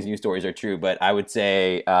all these news stories are true, but I would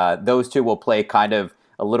say those two will play kind of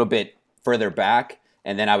a little bit further back,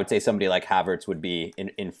 and then I would say somebody like Havertz would be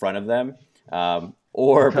in front of them,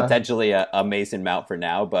 or potentially a Mason Mount for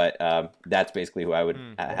now, but that's basically who I would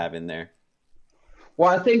have in there. Well,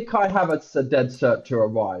 I think Kai Havertz is a dead cert to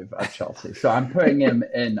arrive at Chelsea, so I'm putting him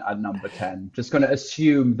in at number 10. Just going to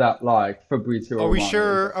assume that Fabrizio. Are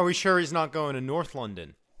we sure he's not going to North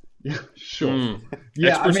London? Yeah, sure.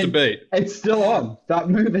 Experts debate. It's still on. That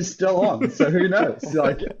move is still on. So who knows?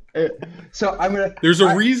 So I'm gonna. There's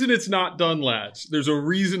a reason it's not done, lads. There's a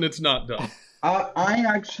reason it's not done. I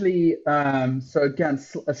actually. So again,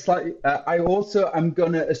 a slightly. I also am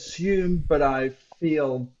going to assume, but I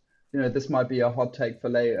feel. This might be a hot take for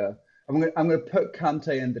later. I'm going to put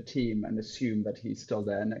Kante in the team and assume that he's still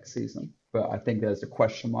there next season. But I think there's a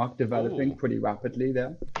question mark developing pretty rapidly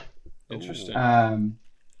there. Interesting.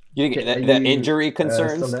 You think the injury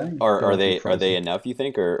concerns are they enough? You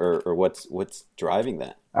think, or what's driving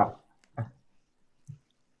that?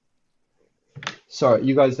 Sorry,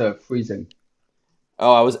 you guys are freezing.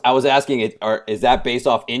 Oh, I was asking is that based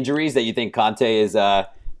off injuries that you think Kante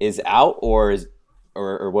is out or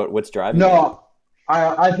what's driving? No,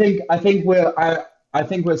 I think I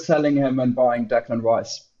think we're selling him and buying Declan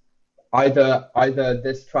Rice. Either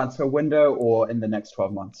this transfer window or in the next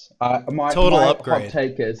 12 months. My upgrade. hot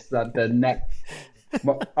take is that the next.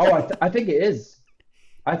 I think it is.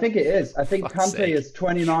 I think Kante is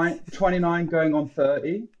 29 going on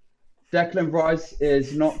 30. Declan Rice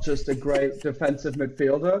is not just a great defensive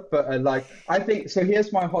midfielder, but I think so.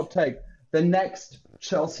 Here's my hot take: the next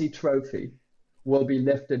Chelsea trophy will be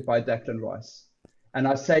lifted by Declan Rice, and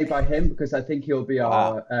I say by him because I think he'll be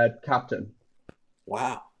our captain.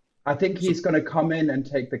 Wow. I think he's going to come in and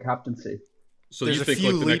take the captaincy. So there's a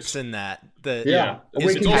few leaps in that.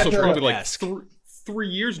 It's also probably like 3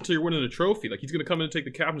 years until you're winning a trophy. Like he's going to come in and take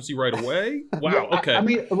the captaincy right away. Wow. Okay. I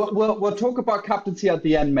mean, we'll talk about captaincy at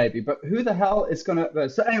the end maybe, but who the hell is going to?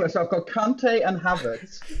 So anyway, so I've got Kante and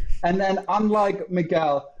Havertz, and then unlike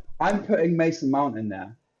Miguel, I'm putting Mason Mount in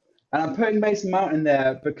there. And I'm putting Mason Mount in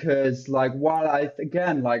there because, while it's a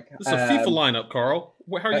FIFA lineup, Carl.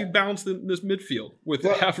 How are you balancing this midfield with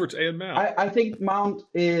Havertz and Mount? I think Mount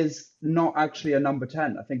is not actually a number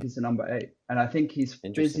 10. I think he's a number 8. And I think he's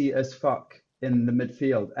busy as fuck in the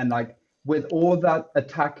midfield. And, with all that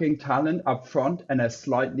attacking talent up front and a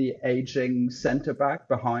slightly aging centre-back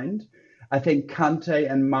behind, I think Kante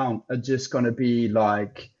and Mount are just going to be,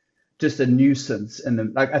 just a nuisance in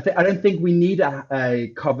them. I don't think we need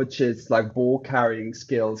a Kovacic's ball carrying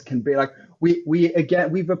skills can be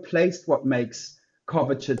we've replaced what makes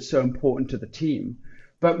Kovacic so important to the team.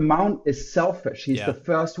 But Mount is selfish. He's the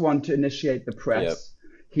first one to initiate the press.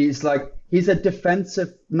 Yep. He's a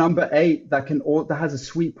defensive number 8 that has a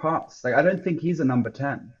sweet pass. I don't think he's a number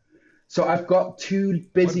 10. So I've got two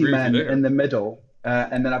busy men in the middle,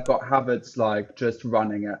 and then I've got Havertz just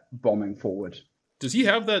running it, bombing forward. Does he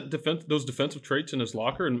have those defensive traits in his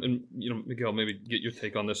locker? And Miguel, maybe get your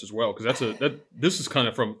take on this as well, because this is kind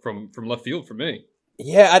of from left field for me.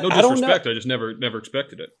 Yeah, no disrespect. I just never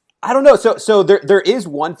expected it. I don't know. So there is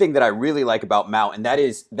one thing that I really like about Mount, and that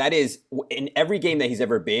is in every game that he's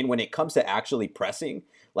ever been, when it comes to actually pressing,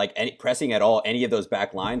 pressing at all, any of those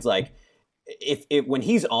back lines, if when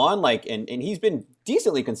he's on, and he's been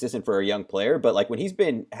decently consistent for a young player, but when he's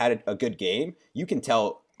had a good game, you can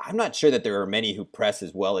tell. I'm not sure that there are many who press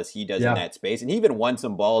as well as he does in that space. And he even won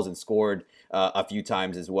some balls and scored a few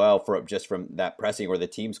times as well from that pressing, or the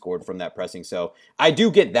team scored from that pressing. So I do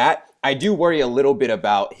get that. I do worry a little bit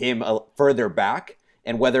about him further back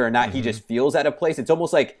and whether or not he just feels out of place. It's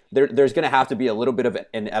almost like there's going to have to be a little bit of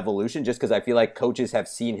an evolution, just because I feel like coaches have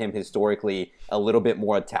seen him historically a little bit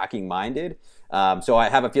more attacking minded. So I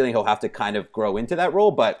have a feeling he'll have to kind of grow into that role.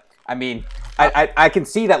 But I mean, I can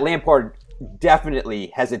see that Lampard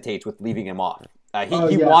definitely hesitates with leaving him off.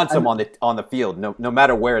 He wants him on the field, no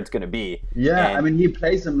matter where it's going to be. Yeah, I mean, he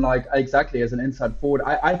plays him exactly as an inside forward.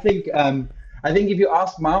 I think if you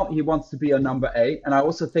ask Mount, he wants to be a number 8, and I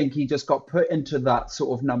also think he just got put into that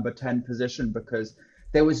sort of number 10 position because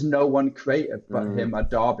there was no one creative but him at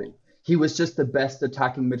Derby. He was just the best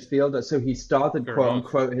attacking midfielder, so he started quote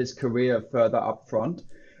unquote his career further up front.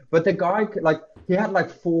 But the guy, he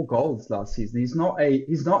had 4 goals last season. He's not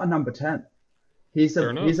a number 10. He's a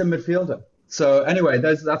midfielder. So anyway,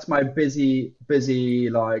 that's my busy AF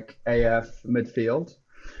midfield.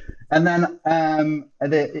 And then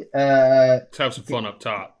let's have some fun up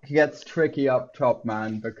top. He gets tricky up top,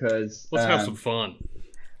 man, because let's have some fun.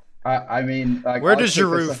 I mean, where does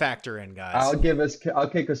Giroud factor in, guys? I'll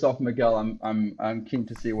kick us off, Miguel. I'm keen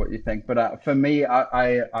to see what you think. But for me,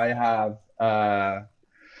 I have a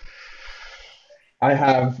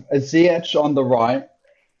Ziyech on the right.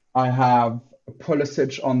 I have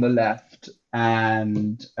Pulisic on the left,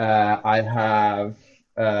 and I have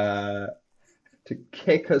to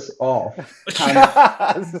kick us off,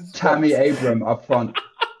 Tammy Abraham up front.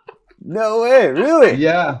 No way, really?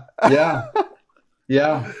 Yeah.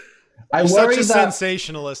 You're such a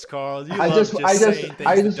sensationalist, Carl. I just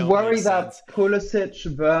worry that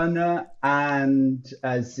Pulisic, Werner, and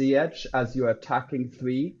Ziyech as your attacking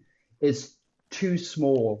 3 is too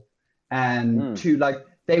small and too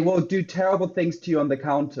they will do terrible things to you on the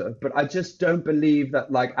counter, but I just don't believe that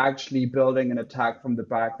actually building an attack from the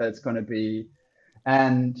back that's going to be,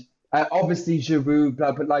 and obviously Giroud,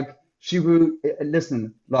 but Giroud,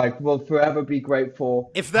 listen, will forever be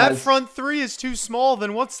grateful. If that front 3 is too small,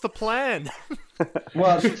 then what's the plan?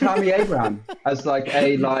 Well, Tammy Abraham as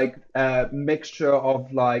a mixture of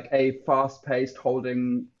a fast-paced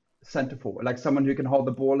holding center forward, someone who can hold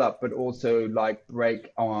the ball up, but also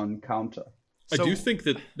break on counter. I do think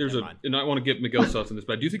that there's and I want to get Miguel's thoughts on this,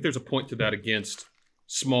 but I do think there's a point to that against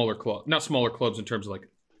smaller clubs, not smaller clubs in terms of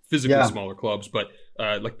physically smaller clubs, but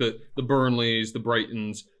the Burnleys, the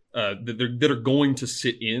Brightons, that are going to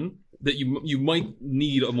sit in that you might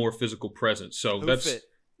need a more physical presence. So Hoof it.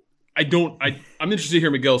 I'm interested to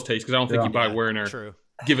hear Miguel's takes because I don't think you buy Werner. True.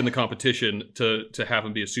 Given the competition to have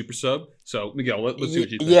him be a super sub. So Miguel, let's see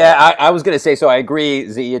what you think. Yeah, I was gonna say, so I agree,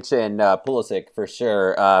 Ziyech and Pulisic for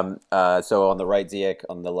sure. So on the right Ziyech,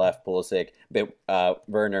 on the left Pulisic, but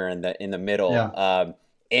Werner in the middle. Yeah.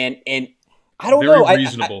 And I don't know.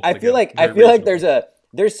 Reasonable, I feel like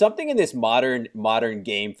there's something in this modern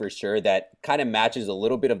game for sure that kind of matches a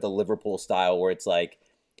little bit of the Liverpool style, where it's like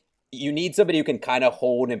you need somebody who can kind of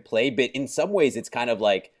hold and play, but in some ways it's kind of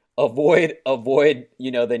like avoid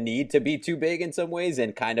the need to be too big in some ways,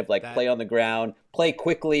 and kind of like play on the ground, play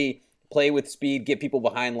quickly, play with speed, get people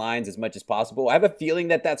behind lines as much as possible. I have a feeling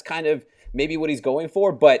that that's kind of maybe what he's going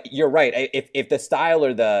for, but you're right. If the style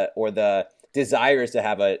or the desire is to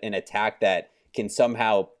have an attack that can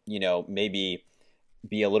somehow maybe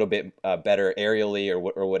be a little bit better aerially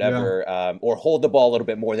or whatever, or hold the ball a little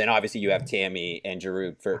bit more, then obviously you have Tammy and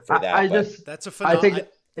Giroud for that. That's a phenomenal.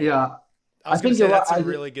 I think that's a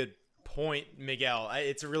really good point, Miguel.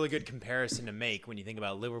 It's a really good comparison to make when you think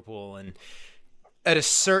about Liverpool. And at a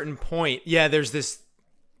certain point, there's this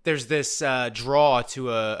draw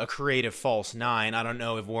to a creative false nine. I don't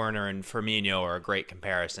know if Werner and Firmino are a great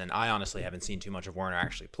comparison. I honestly haven't seen too much of Werner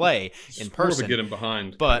actually play in person. To get him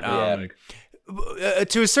behind, but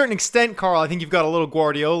to a certain extent, Carl, I think you've got a little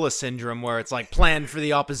Guardiola syndrome where it's like plan for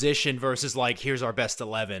the opposition versus like here's our best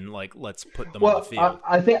 11, like let's put them on the field.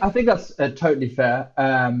 I think that's totally fair.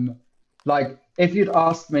 Like if you'd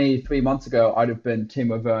asked me 3 months ago, I'd have been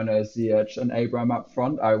Timo Werner, Ziyech, and Abraham up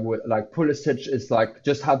front. I would like Pulisic is like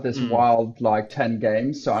just had this wild like 10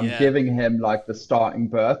 games, so I'm giving him like the starting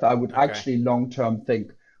berth. I would actually long term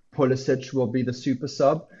think Pulisic will be the super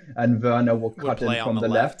sub and Werner will cut in from the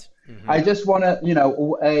left. I just want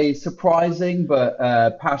to, a surprising but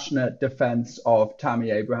passionate defense of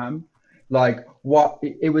Tammy Abraham. Like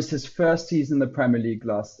it was his first season in the Premier League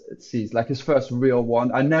last season, like his first real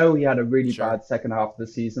one. I know he had a really bad second half of the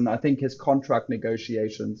season. I think his contract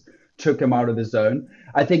negotiations took him out of the zone.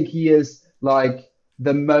 I think he is like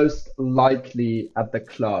the most likely at the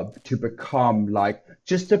club to become like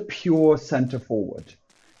just a pure center forward.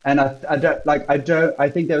 And I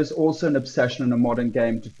think there is also an obsession in a modern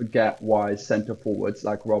game to forget why center forwards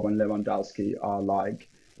like Robin Lewandowski are like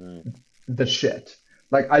the shit.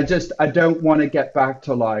 Like I don't want to get back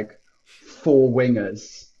to like 4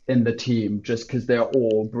 wingers in the team just because they're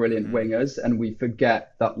all brilliant wingers, and we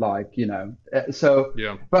forget that So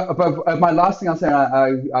But my last thing I'll say,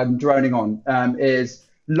 I'm droning on, is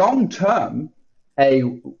long term. A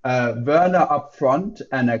Werner up front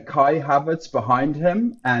and a Kai Havertz behind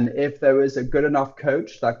him, and if there is a good enough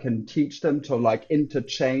coach that can teach them to like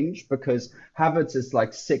interchange, because Havertz is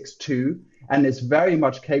like 6'2" and is very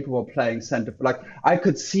much capable of playing center. Like I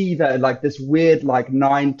could see that like this weird like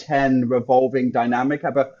 9-10 revolving dynamic,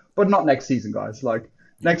 but not next season, guys. Like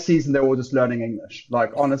next season they're all just learning English.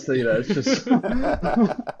 Like honestly, it's just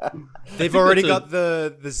they've already got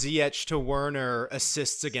the Ziyech to Werner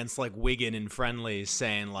assists against like Wigan in friendlies,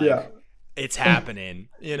 saying like it's happening.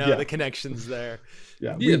 The connection's there.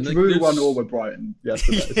 Yeah, we drew 1-1 with Brighton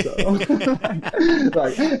yesterday.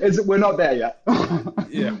 So we're not there yet.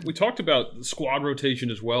 Yeah, we talked about squad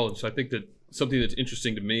rotation as well, and so I think that something that's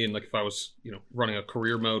interesting to me, and like if I was running a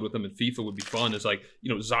career mode with them in FIFA would be fun, is like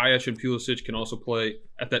Ziyech and Pulisic can also play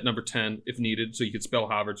at that number 10 if needed, so you could spell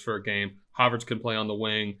Havertz for a game. Havertz can play on the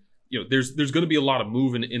wing. There's going to be a lot of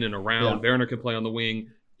moving in and around. Werner can play on the wing.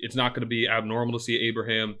 It's not going to be abnormal to see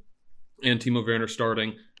Abraham and Timo Werner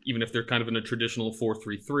starting, even if they're kind of in a traditional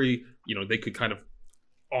 4-3-3. They could kind of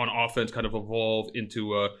on offense kind of evolve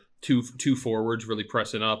into two forwards really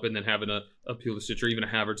pressing up, and then having a Pulisic or even a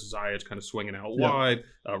Havertz, Ziyech kind of swinging out wide.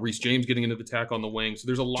 Reece James getting into the attack on the wing. So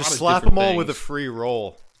there's a lot of different slap them all things. with a free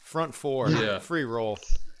roll, front four, free roll.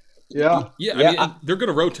 I mean, they're going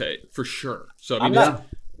to rotate for sure. So I mean,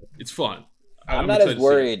 it's fun. I'm not as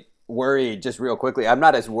worried. Just real quickly, I'm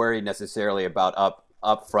not as worried necessarily about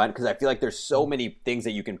up front, because I feel like there's so many things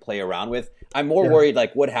that you can play around with. I'm more worried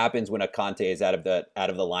like what happens when a Conte is out of the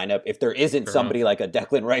lineup. If there isn't somebody like a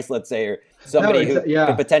Declan Rice, let's say, or somebody who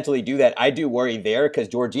could potentially do that, I do worry there, because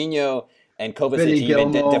Jorginho and Kovacic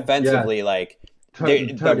even defensively, like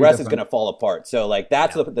the rest is going to fall apart. So like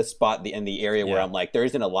that's the spot in the area where I'm like there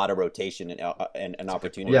isn't a lot of rotation and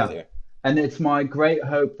opportunity there. And it's my great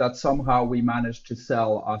hope that somehow we manage to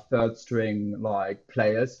sell our third string like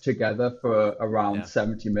players together for around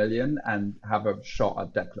 70 million and have a shot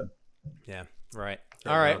at Declan. Yeah, right.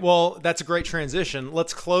 All right. Well, that's a great transition.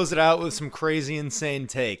 Let's close it out with some crazy, insane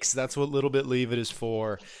takes. That's what Little Bit Leave It is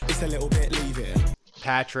for. It's a little bit leave it.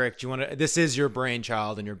 Patrick, do you want to? This is your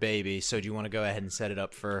brainchild and your baby, so do you want to go ahead and set it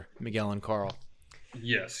up for Miguel and Carl?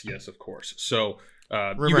 Yes, of course. So,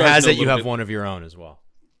 rumor has it you have one of your own as well.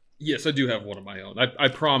 Yes, I do have one of my own. I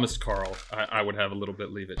promised Carl I would have a little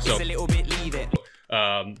bit leave it. So,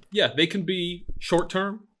 they can be short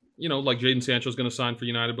term. Like Jadon Sancho is going to sign for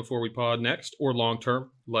United before we pod next, or long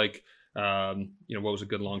term, like. What was a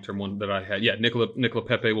good long-term one that I had? Yeah, Nicola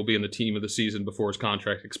Pepe will be in the team of the season before his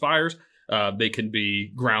contract expires. They can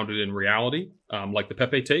be grounded in reality, like the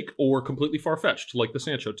Pepe take, or completely far-fetched, like the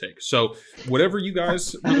Sancho take. So whatever you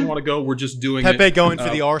guys really want to go, we're just doing Pepe it. Going for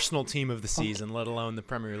the Arsenal team of the season, let alone the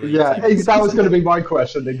Premier League. Yeah, that was going to be my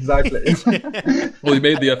question, exactly. Well, he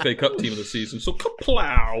made the FA Cup team of the season, so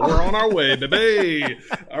kaplow, we're on our way, baby.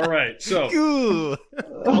 All right, so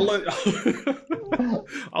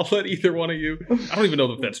I'll let either one of you. I don't even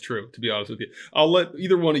know if that's true, to be honest with you. I'll let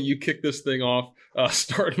either one of you kick this thing off,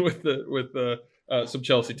 starting with some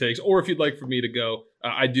Chelsea takes, or if you'd like for me to go,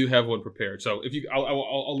 I do have one prepared. So if you,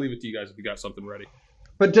 I'll leave it to you guys if you got something ready.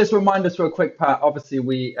 But just remind us real quick, Pat. Obviously,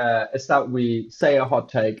 we say a hot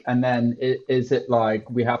take, and then is it like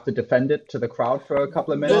we have to defend it to the crowd for a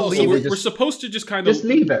couple of minutes? No, so we're supposed to just kind of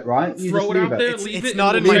leave it, right? Throw it out there. It's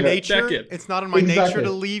not in my nature. It's not in my nature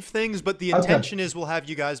to leave things, but the intention is we'll have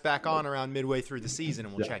you guys back on around midway through the season,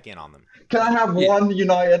 and we'll check in on them. Can I have one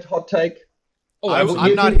United hot take?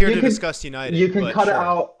 I'm not here to discuss United. You can cut it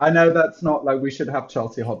out. I know that's not like we should have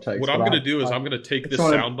Chelsea hot takes. What I'm going to do is I'm going to take this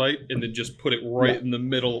soundbite and then just put it right in the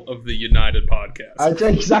middle of the United podcast.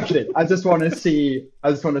 Exactly. I just want to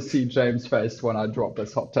see James' face when I drop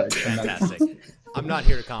this hot take. Fantastic. I'm not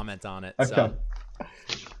here to comment on it. Okay. So.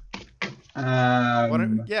 Why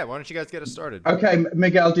don't you guys get us started? Okay,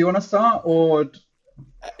 Miguel, do you want to start or?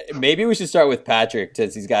 Maybe we should start with Patrick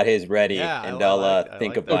since he's got his ready, and I'll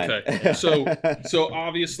think of mine. Okay, so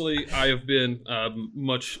obviously I have been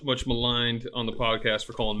much maligned on the podcast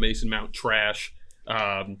for calling Mason Mount trash.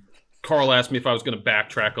 Carl asked me if I was going to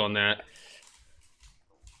backtrack on that.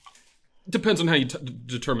 Depends on how you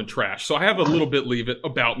determine trash. So I have a little bit leave it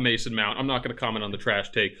about Mason Mount. I'm not going to comment on the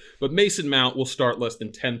trash take, but Mason Mount will start less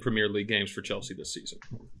than 10 Premier League games for Chelsea this season.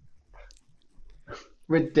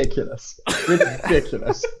 Ridiculous.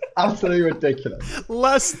 Absolutely ridiculous.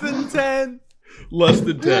 Less than 10.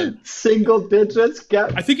 Single digits.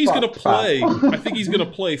 I think he's going to play. I think he's going to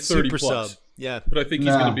play 30 Super plus. Sub. Yeah. But I think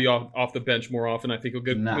he's going to be off the bench more often. I think he'll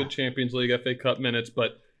get good Champions League, FA Cup minutes.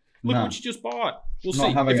 But look what you just bought. We'll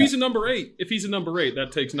see. If he's a number 8,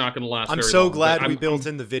 that take's not going to last very long. I'm so glad we built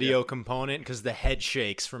in the video component because the head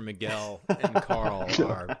shakes from Miguel and Carl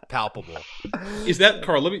are palpable. Is that,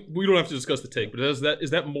 Carl, we don't have to discuss the take, but is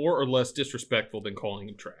that more or less disrespectful than calling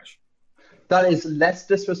him trash? That is less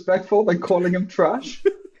disrespectful than calling him trash.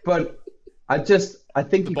 But I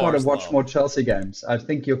think you got to watch more Chelsea games. I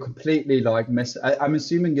think you're completely I'm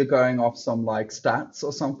assuming you're going off some stats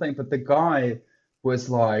or something, but the guy was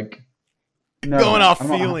going off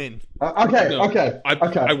feeling. Okay.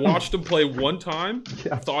 I watched him play one time,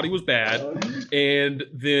 thought he was bad, and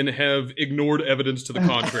then have ignored evidence to the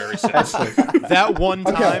contrary since. That one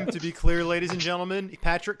time, to be clear, ladies and gentlemen,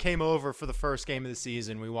 Patrick came over for the first game of the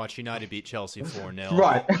season. We watched United beat Chelsea 4-0.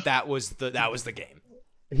 Right. That was the game.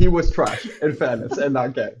 He was trash, in fairness, in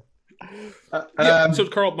that game. So,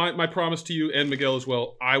 Carl, my promise to you and Miguel as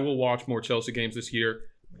well, I will watch more Chelsea games this year,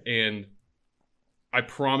 and I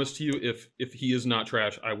promise to you, if he is not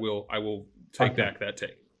trash, I will take back that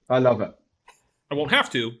take. I love it. I won't have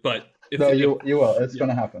to, but you will. It's going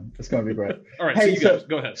to happen. It's going to be great. All right, hey, so you guys,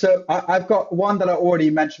 go ahead. So I've got one that I already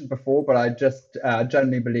mentioned before, but I just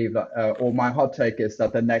genuinely believe that, or my hot take is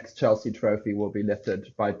that the next Chelsea trophy will be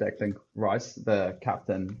lifted by Declan Rice, the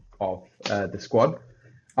captain of the squad.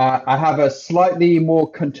 I have a slightly more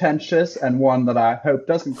contentious and one that I hope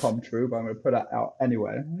doesn't come true, but I'm going to put it out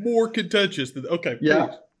anyway. More contentious than okay.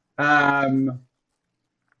 Yeah.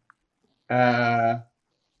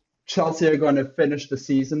 Chelsea are going to finish the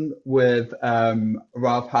season with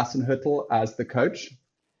Ralph Hasenhüttl as the coach.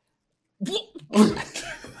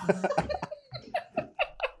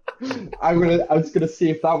 I was gonna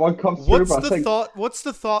see if that one comes through. What's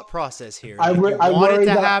the thought process here? I want it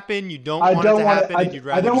to happen. You don't want it to happen, and you'd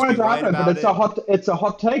rather I don't want it to happen, but it's a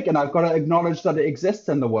hot take, and I've got to acknowledge that it exists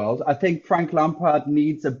in the world. I think Frank Lampard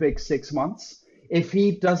needs a big 6 months. If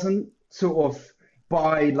he doesn't sort of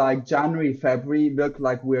by January, February look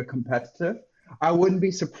like we're competitive, I wouldn't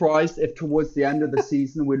be surprised if towards the end of the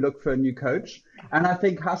season we look for a new coach. And I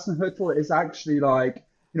think Hasenhüttl is actually got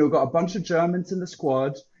a bunch of Germans in the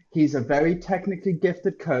squad. He's a very technically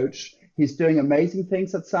gifted coach. He's doing amazing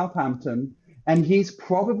things at Southampton. and he's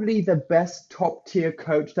probably the best top tier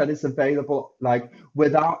coach that is available, like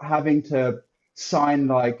without having to sign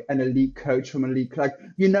like an elite coach from a league. Like,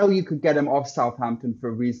 you could get him off Southampton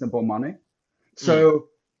for reasonable money. So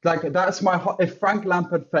like, that's if Frank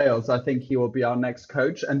Lampard fails, I think he will be our next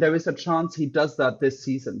coach. And there is a chance he does that this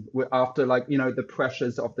season after like, the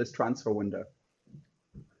pressures of this transfer window.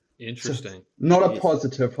 Interesting. So, not a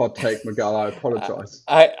positive hot take, Miguel. I apologize.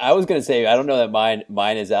 I was gonna say I don't know that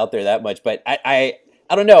mine is out there that much, but I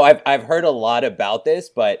don't know. I've heard a lot about this,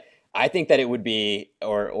 but I think that it would be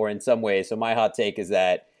or in some ways. So my hot take is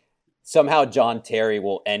that somehow John Terry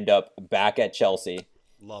will end up back at Chelsea,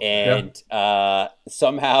 somehow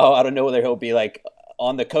I don't know whether he'll be like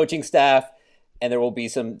on the coaching staff, and there will be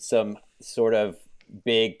some sort of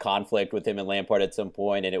big conflict with him and Lampard at some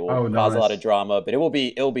point, and it will cause a lot of drama, but it will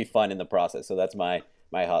be fun in the process. So that's my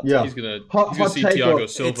hot take. He's gonna see Thiago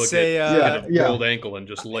Silva get a rolled ankle and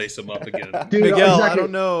just lace him up again. Dude, Miguel, exactly.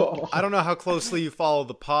 I don't know how closely you follow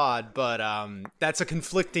the pod, but that's a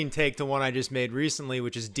conflicting take to one I just made recently,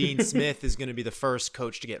 which is Dean Smith is going to be the first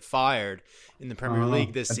coach to get fired in the Premier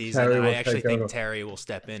League this season. And I actually think Terry will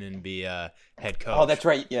step in and be head coach. Oh, that's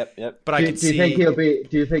right. Yep. But do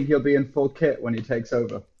you think he'll be in full kit when he takes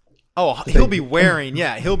over? Oh, he'll be wearing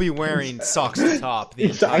socks to top. The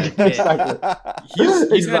Exactly.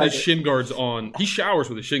 He's had his shin guards on. He showers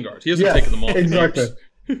with his shin guards. He hasn't taken them off. Exactly.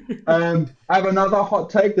 I have another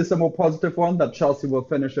hot take. There's a more positive one that Chelsea will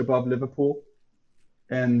finish above Liverpool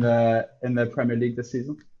in the Premier League this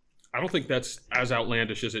season. I don't think that's as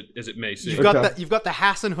outlandish as it may seem. You've got the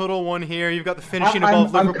Hasenhüttl one here. You've got the finishing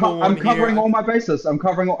above Liverpool one here. I'm covering all my bases. I'm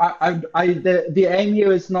covering. The aim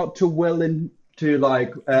here is not to will in. To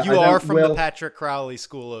like you are from the Patrick Crowley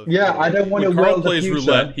school of I don't want to will the plays future.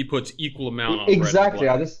 Roulette. He puts equal amount on exactly.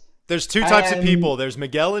 There's two types of people. There's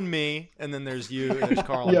Miguel and me, and then there's you. And there's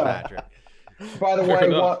Carl and Patrick. By the way,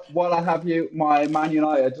 while I have you, my Man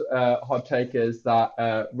United hot take is that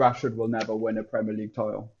Rashford will never win a Premier League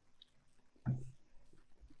title.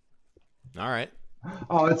 All right.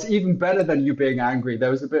 Oh, it's even better than you being angry.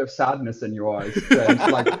 There was a bit of sadness in your eyes, James.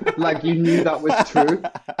 like you knew that was true.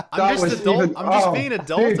 I'm just being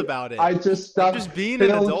adult about it. I'm just being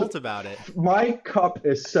an adult about it. My cup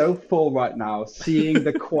is so full right now, seeing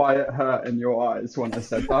the quiet hurt in your eyes when I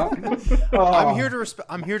said that. I'm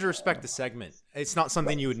here to respect the segment. It's not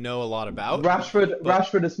something you would know a lot about.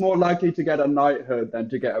 Rashford is more likely to get a knighthood than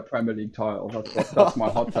to get a Premier League title. That's my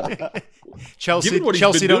hot take. Chelsea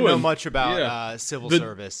don't know much about civil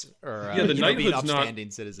service or the being knighthood's upstanding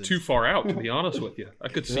not citizens. Too far out, to be honest with you. I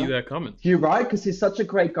could see that coming. You're right, because he's such a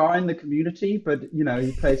great guy in the community, but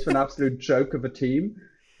he plays for an absolute joke of a team.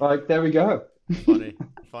 Like, there we go.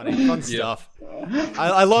 Fun stuff.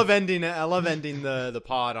 I love ending the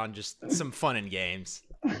pod on just some fun and games.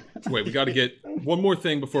 Wait, we got to get one more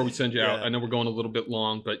thing before we send you out. I know we're going a little bit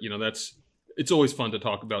long, but it's always fun to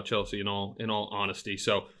talk about Chelsea in all honesty.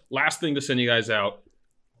 So last thing to send you guys out.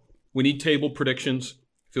 We need table predictions.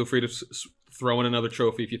 Feel free to throw in another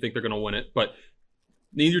trophy if you think they're going to win it. But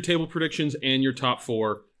need your table predictions and your top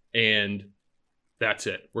four, and that's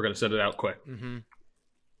it. We're going to send it out quick. Mm-hmm.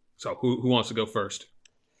 So who wants to go first?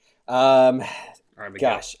 All right,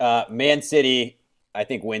 gosh, Man City, I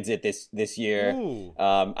think, wins it this year.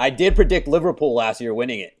 I did predict Liverpool last year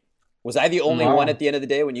winning it. Was I the only one at the end of the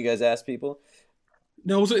day when you guys asked people?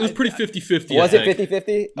 No, it was pretty 50-50. Was it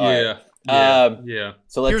 50-50? Yeah. Yeah.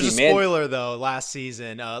 So let's Here's a spoiler, though. Last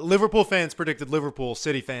season, Liverpool fans predicted Liverpool.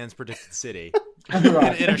 City fans predicted City. in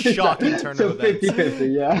a shocking turn of events.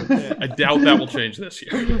 50-50, yeah. I doubt that will change this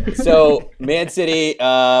year. So Man City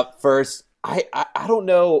first. I don't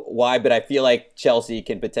know why, but I feel like Chelsea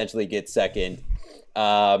can potentially get second.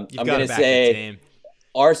 I'm going to say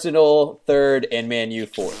Arsenal third and Man U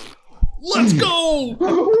fourth. Let's go!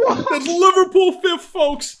 That's Liverpool fifth,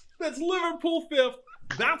 folks. That's Liverpool fifth.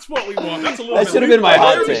 That's what we want. That's a little that should have been my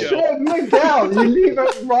hot take. Shit, Miguel, you leave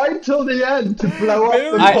it right till the end to blow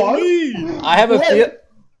up the pod. I have a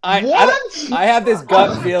I have this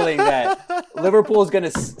gut feeling that Liverpool is going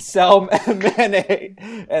to sell Mane,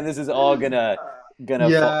 and this is all gonna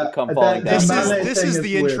come falling down. This is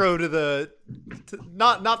the intro to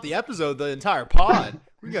not the episode, the entire pod.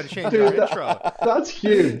 We got to change our intro. That's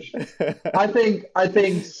huge. I think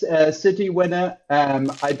City winner.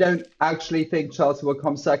 I don't actually think Chelsea will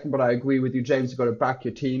come second, but I agree with you, James. You've got to back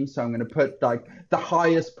your team. So I'm going to put the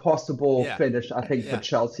highest possible finish. I think for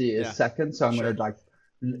Chelsea is second. So I'm going to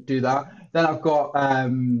do that. Then I've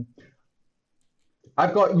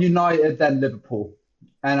got United, then Liverpool.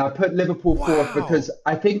 And I put Liverpool fourth because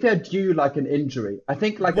I think they're due an injury. I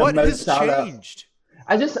think what has changed?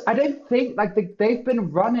 I don't think like they've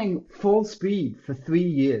been running full speed for 3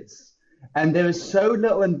 years, and there is so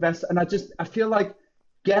little and I feel like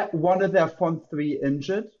get one of their front three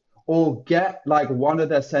injured, or get like one of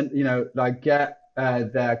their get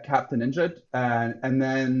their captain injured, and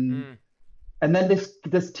then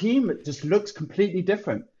this team just looks completely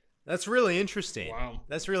different. That's really interesting. Wow.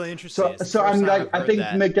 That's really interesting. So I'm like, I think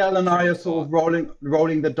Miguel and I are sort of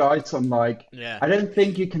rolling the dice on like, I don't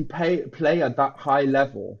think you can play at that high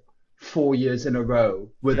level 4 years in a row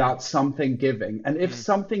without something giving. And if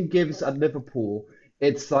something gives at Liverpool,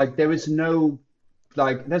 it's like there's no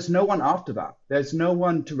one after that. There's no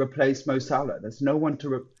one to replace Mo Salah. There's no one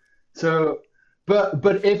to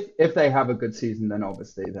But if they have a good season, then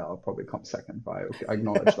obviously they'll probably come second. I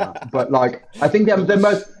acknowledge that. But like, I think they're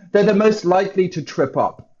the most likely to trip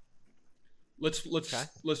up. Let's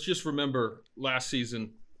just remember last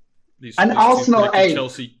season. Arsenal 8th.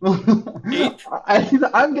 Chelsea 8th.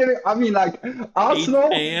 Arsenal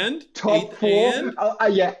 8th and top 4.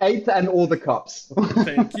 8th and all the cups.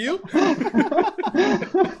 Thank you.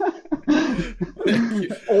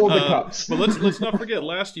 All the cups. But let's not forget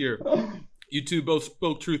last year. You two both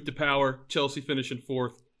spoke truth to power. Chelsea finishing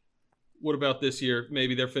 4th. What about this year?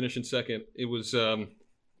 Maybe they're finishing 2nd. It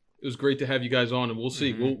was great to have you guys on, and we'll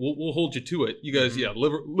see. We'll hold you to it. You guys,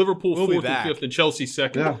 Liverpool 4th and 5th, and Chelsea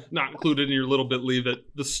 2nd. Not included in your little bit. Leave it.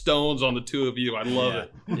 The stones on the two of you. I love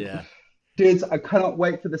it. Yeah. Dudes, I cannot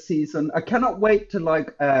wait for the season. I cannot wait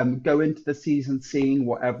to go into the season seeing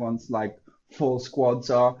what everyone's like full squads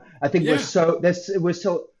are. I think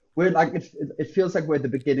we're like it feels like we're at the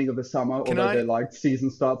beginning of the summer, although the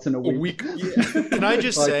season starts in a week. Can I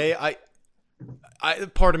just say,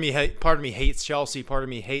 part of me hates Chelsea, part of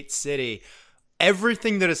me hates City.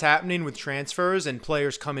 Everything that is happening with transfers and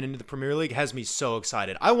players coming into the Premier League has me so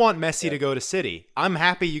excited. I want Messi to go to City. I'm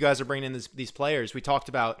happy you guys are bringing in these players. We talked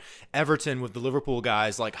about Everton with the Liverpool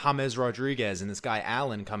guys like James Rodriguez and this guy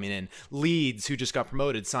Allen coming in. Leeds, who just got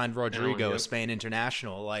promoted, signed Rodrigo, Spain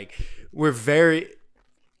international. Like, we're very...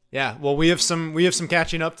 Yeah, well, we have some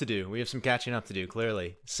catching up to do.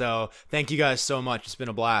 Clearly. So thank you guys so much. It's been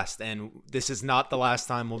a blast, and this is not the last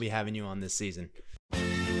time we'll be having you on this season.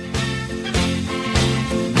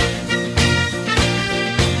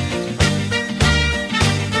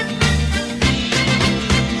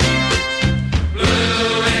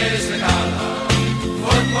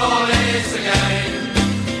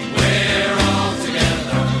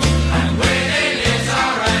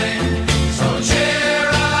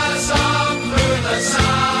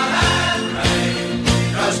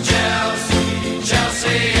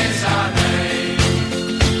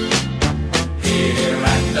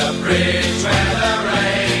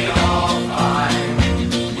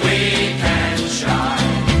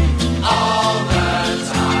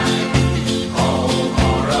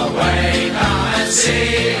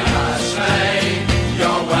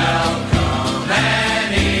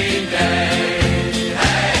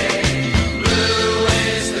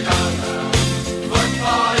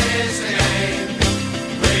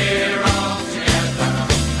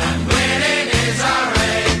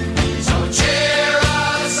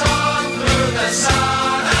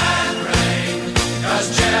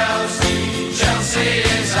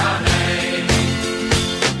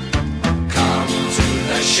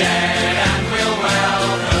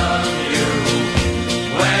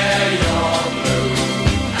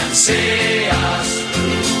 See us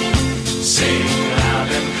through, sing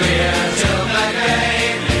loud and clear till the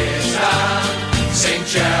game is done. Sing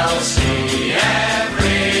Chelsea.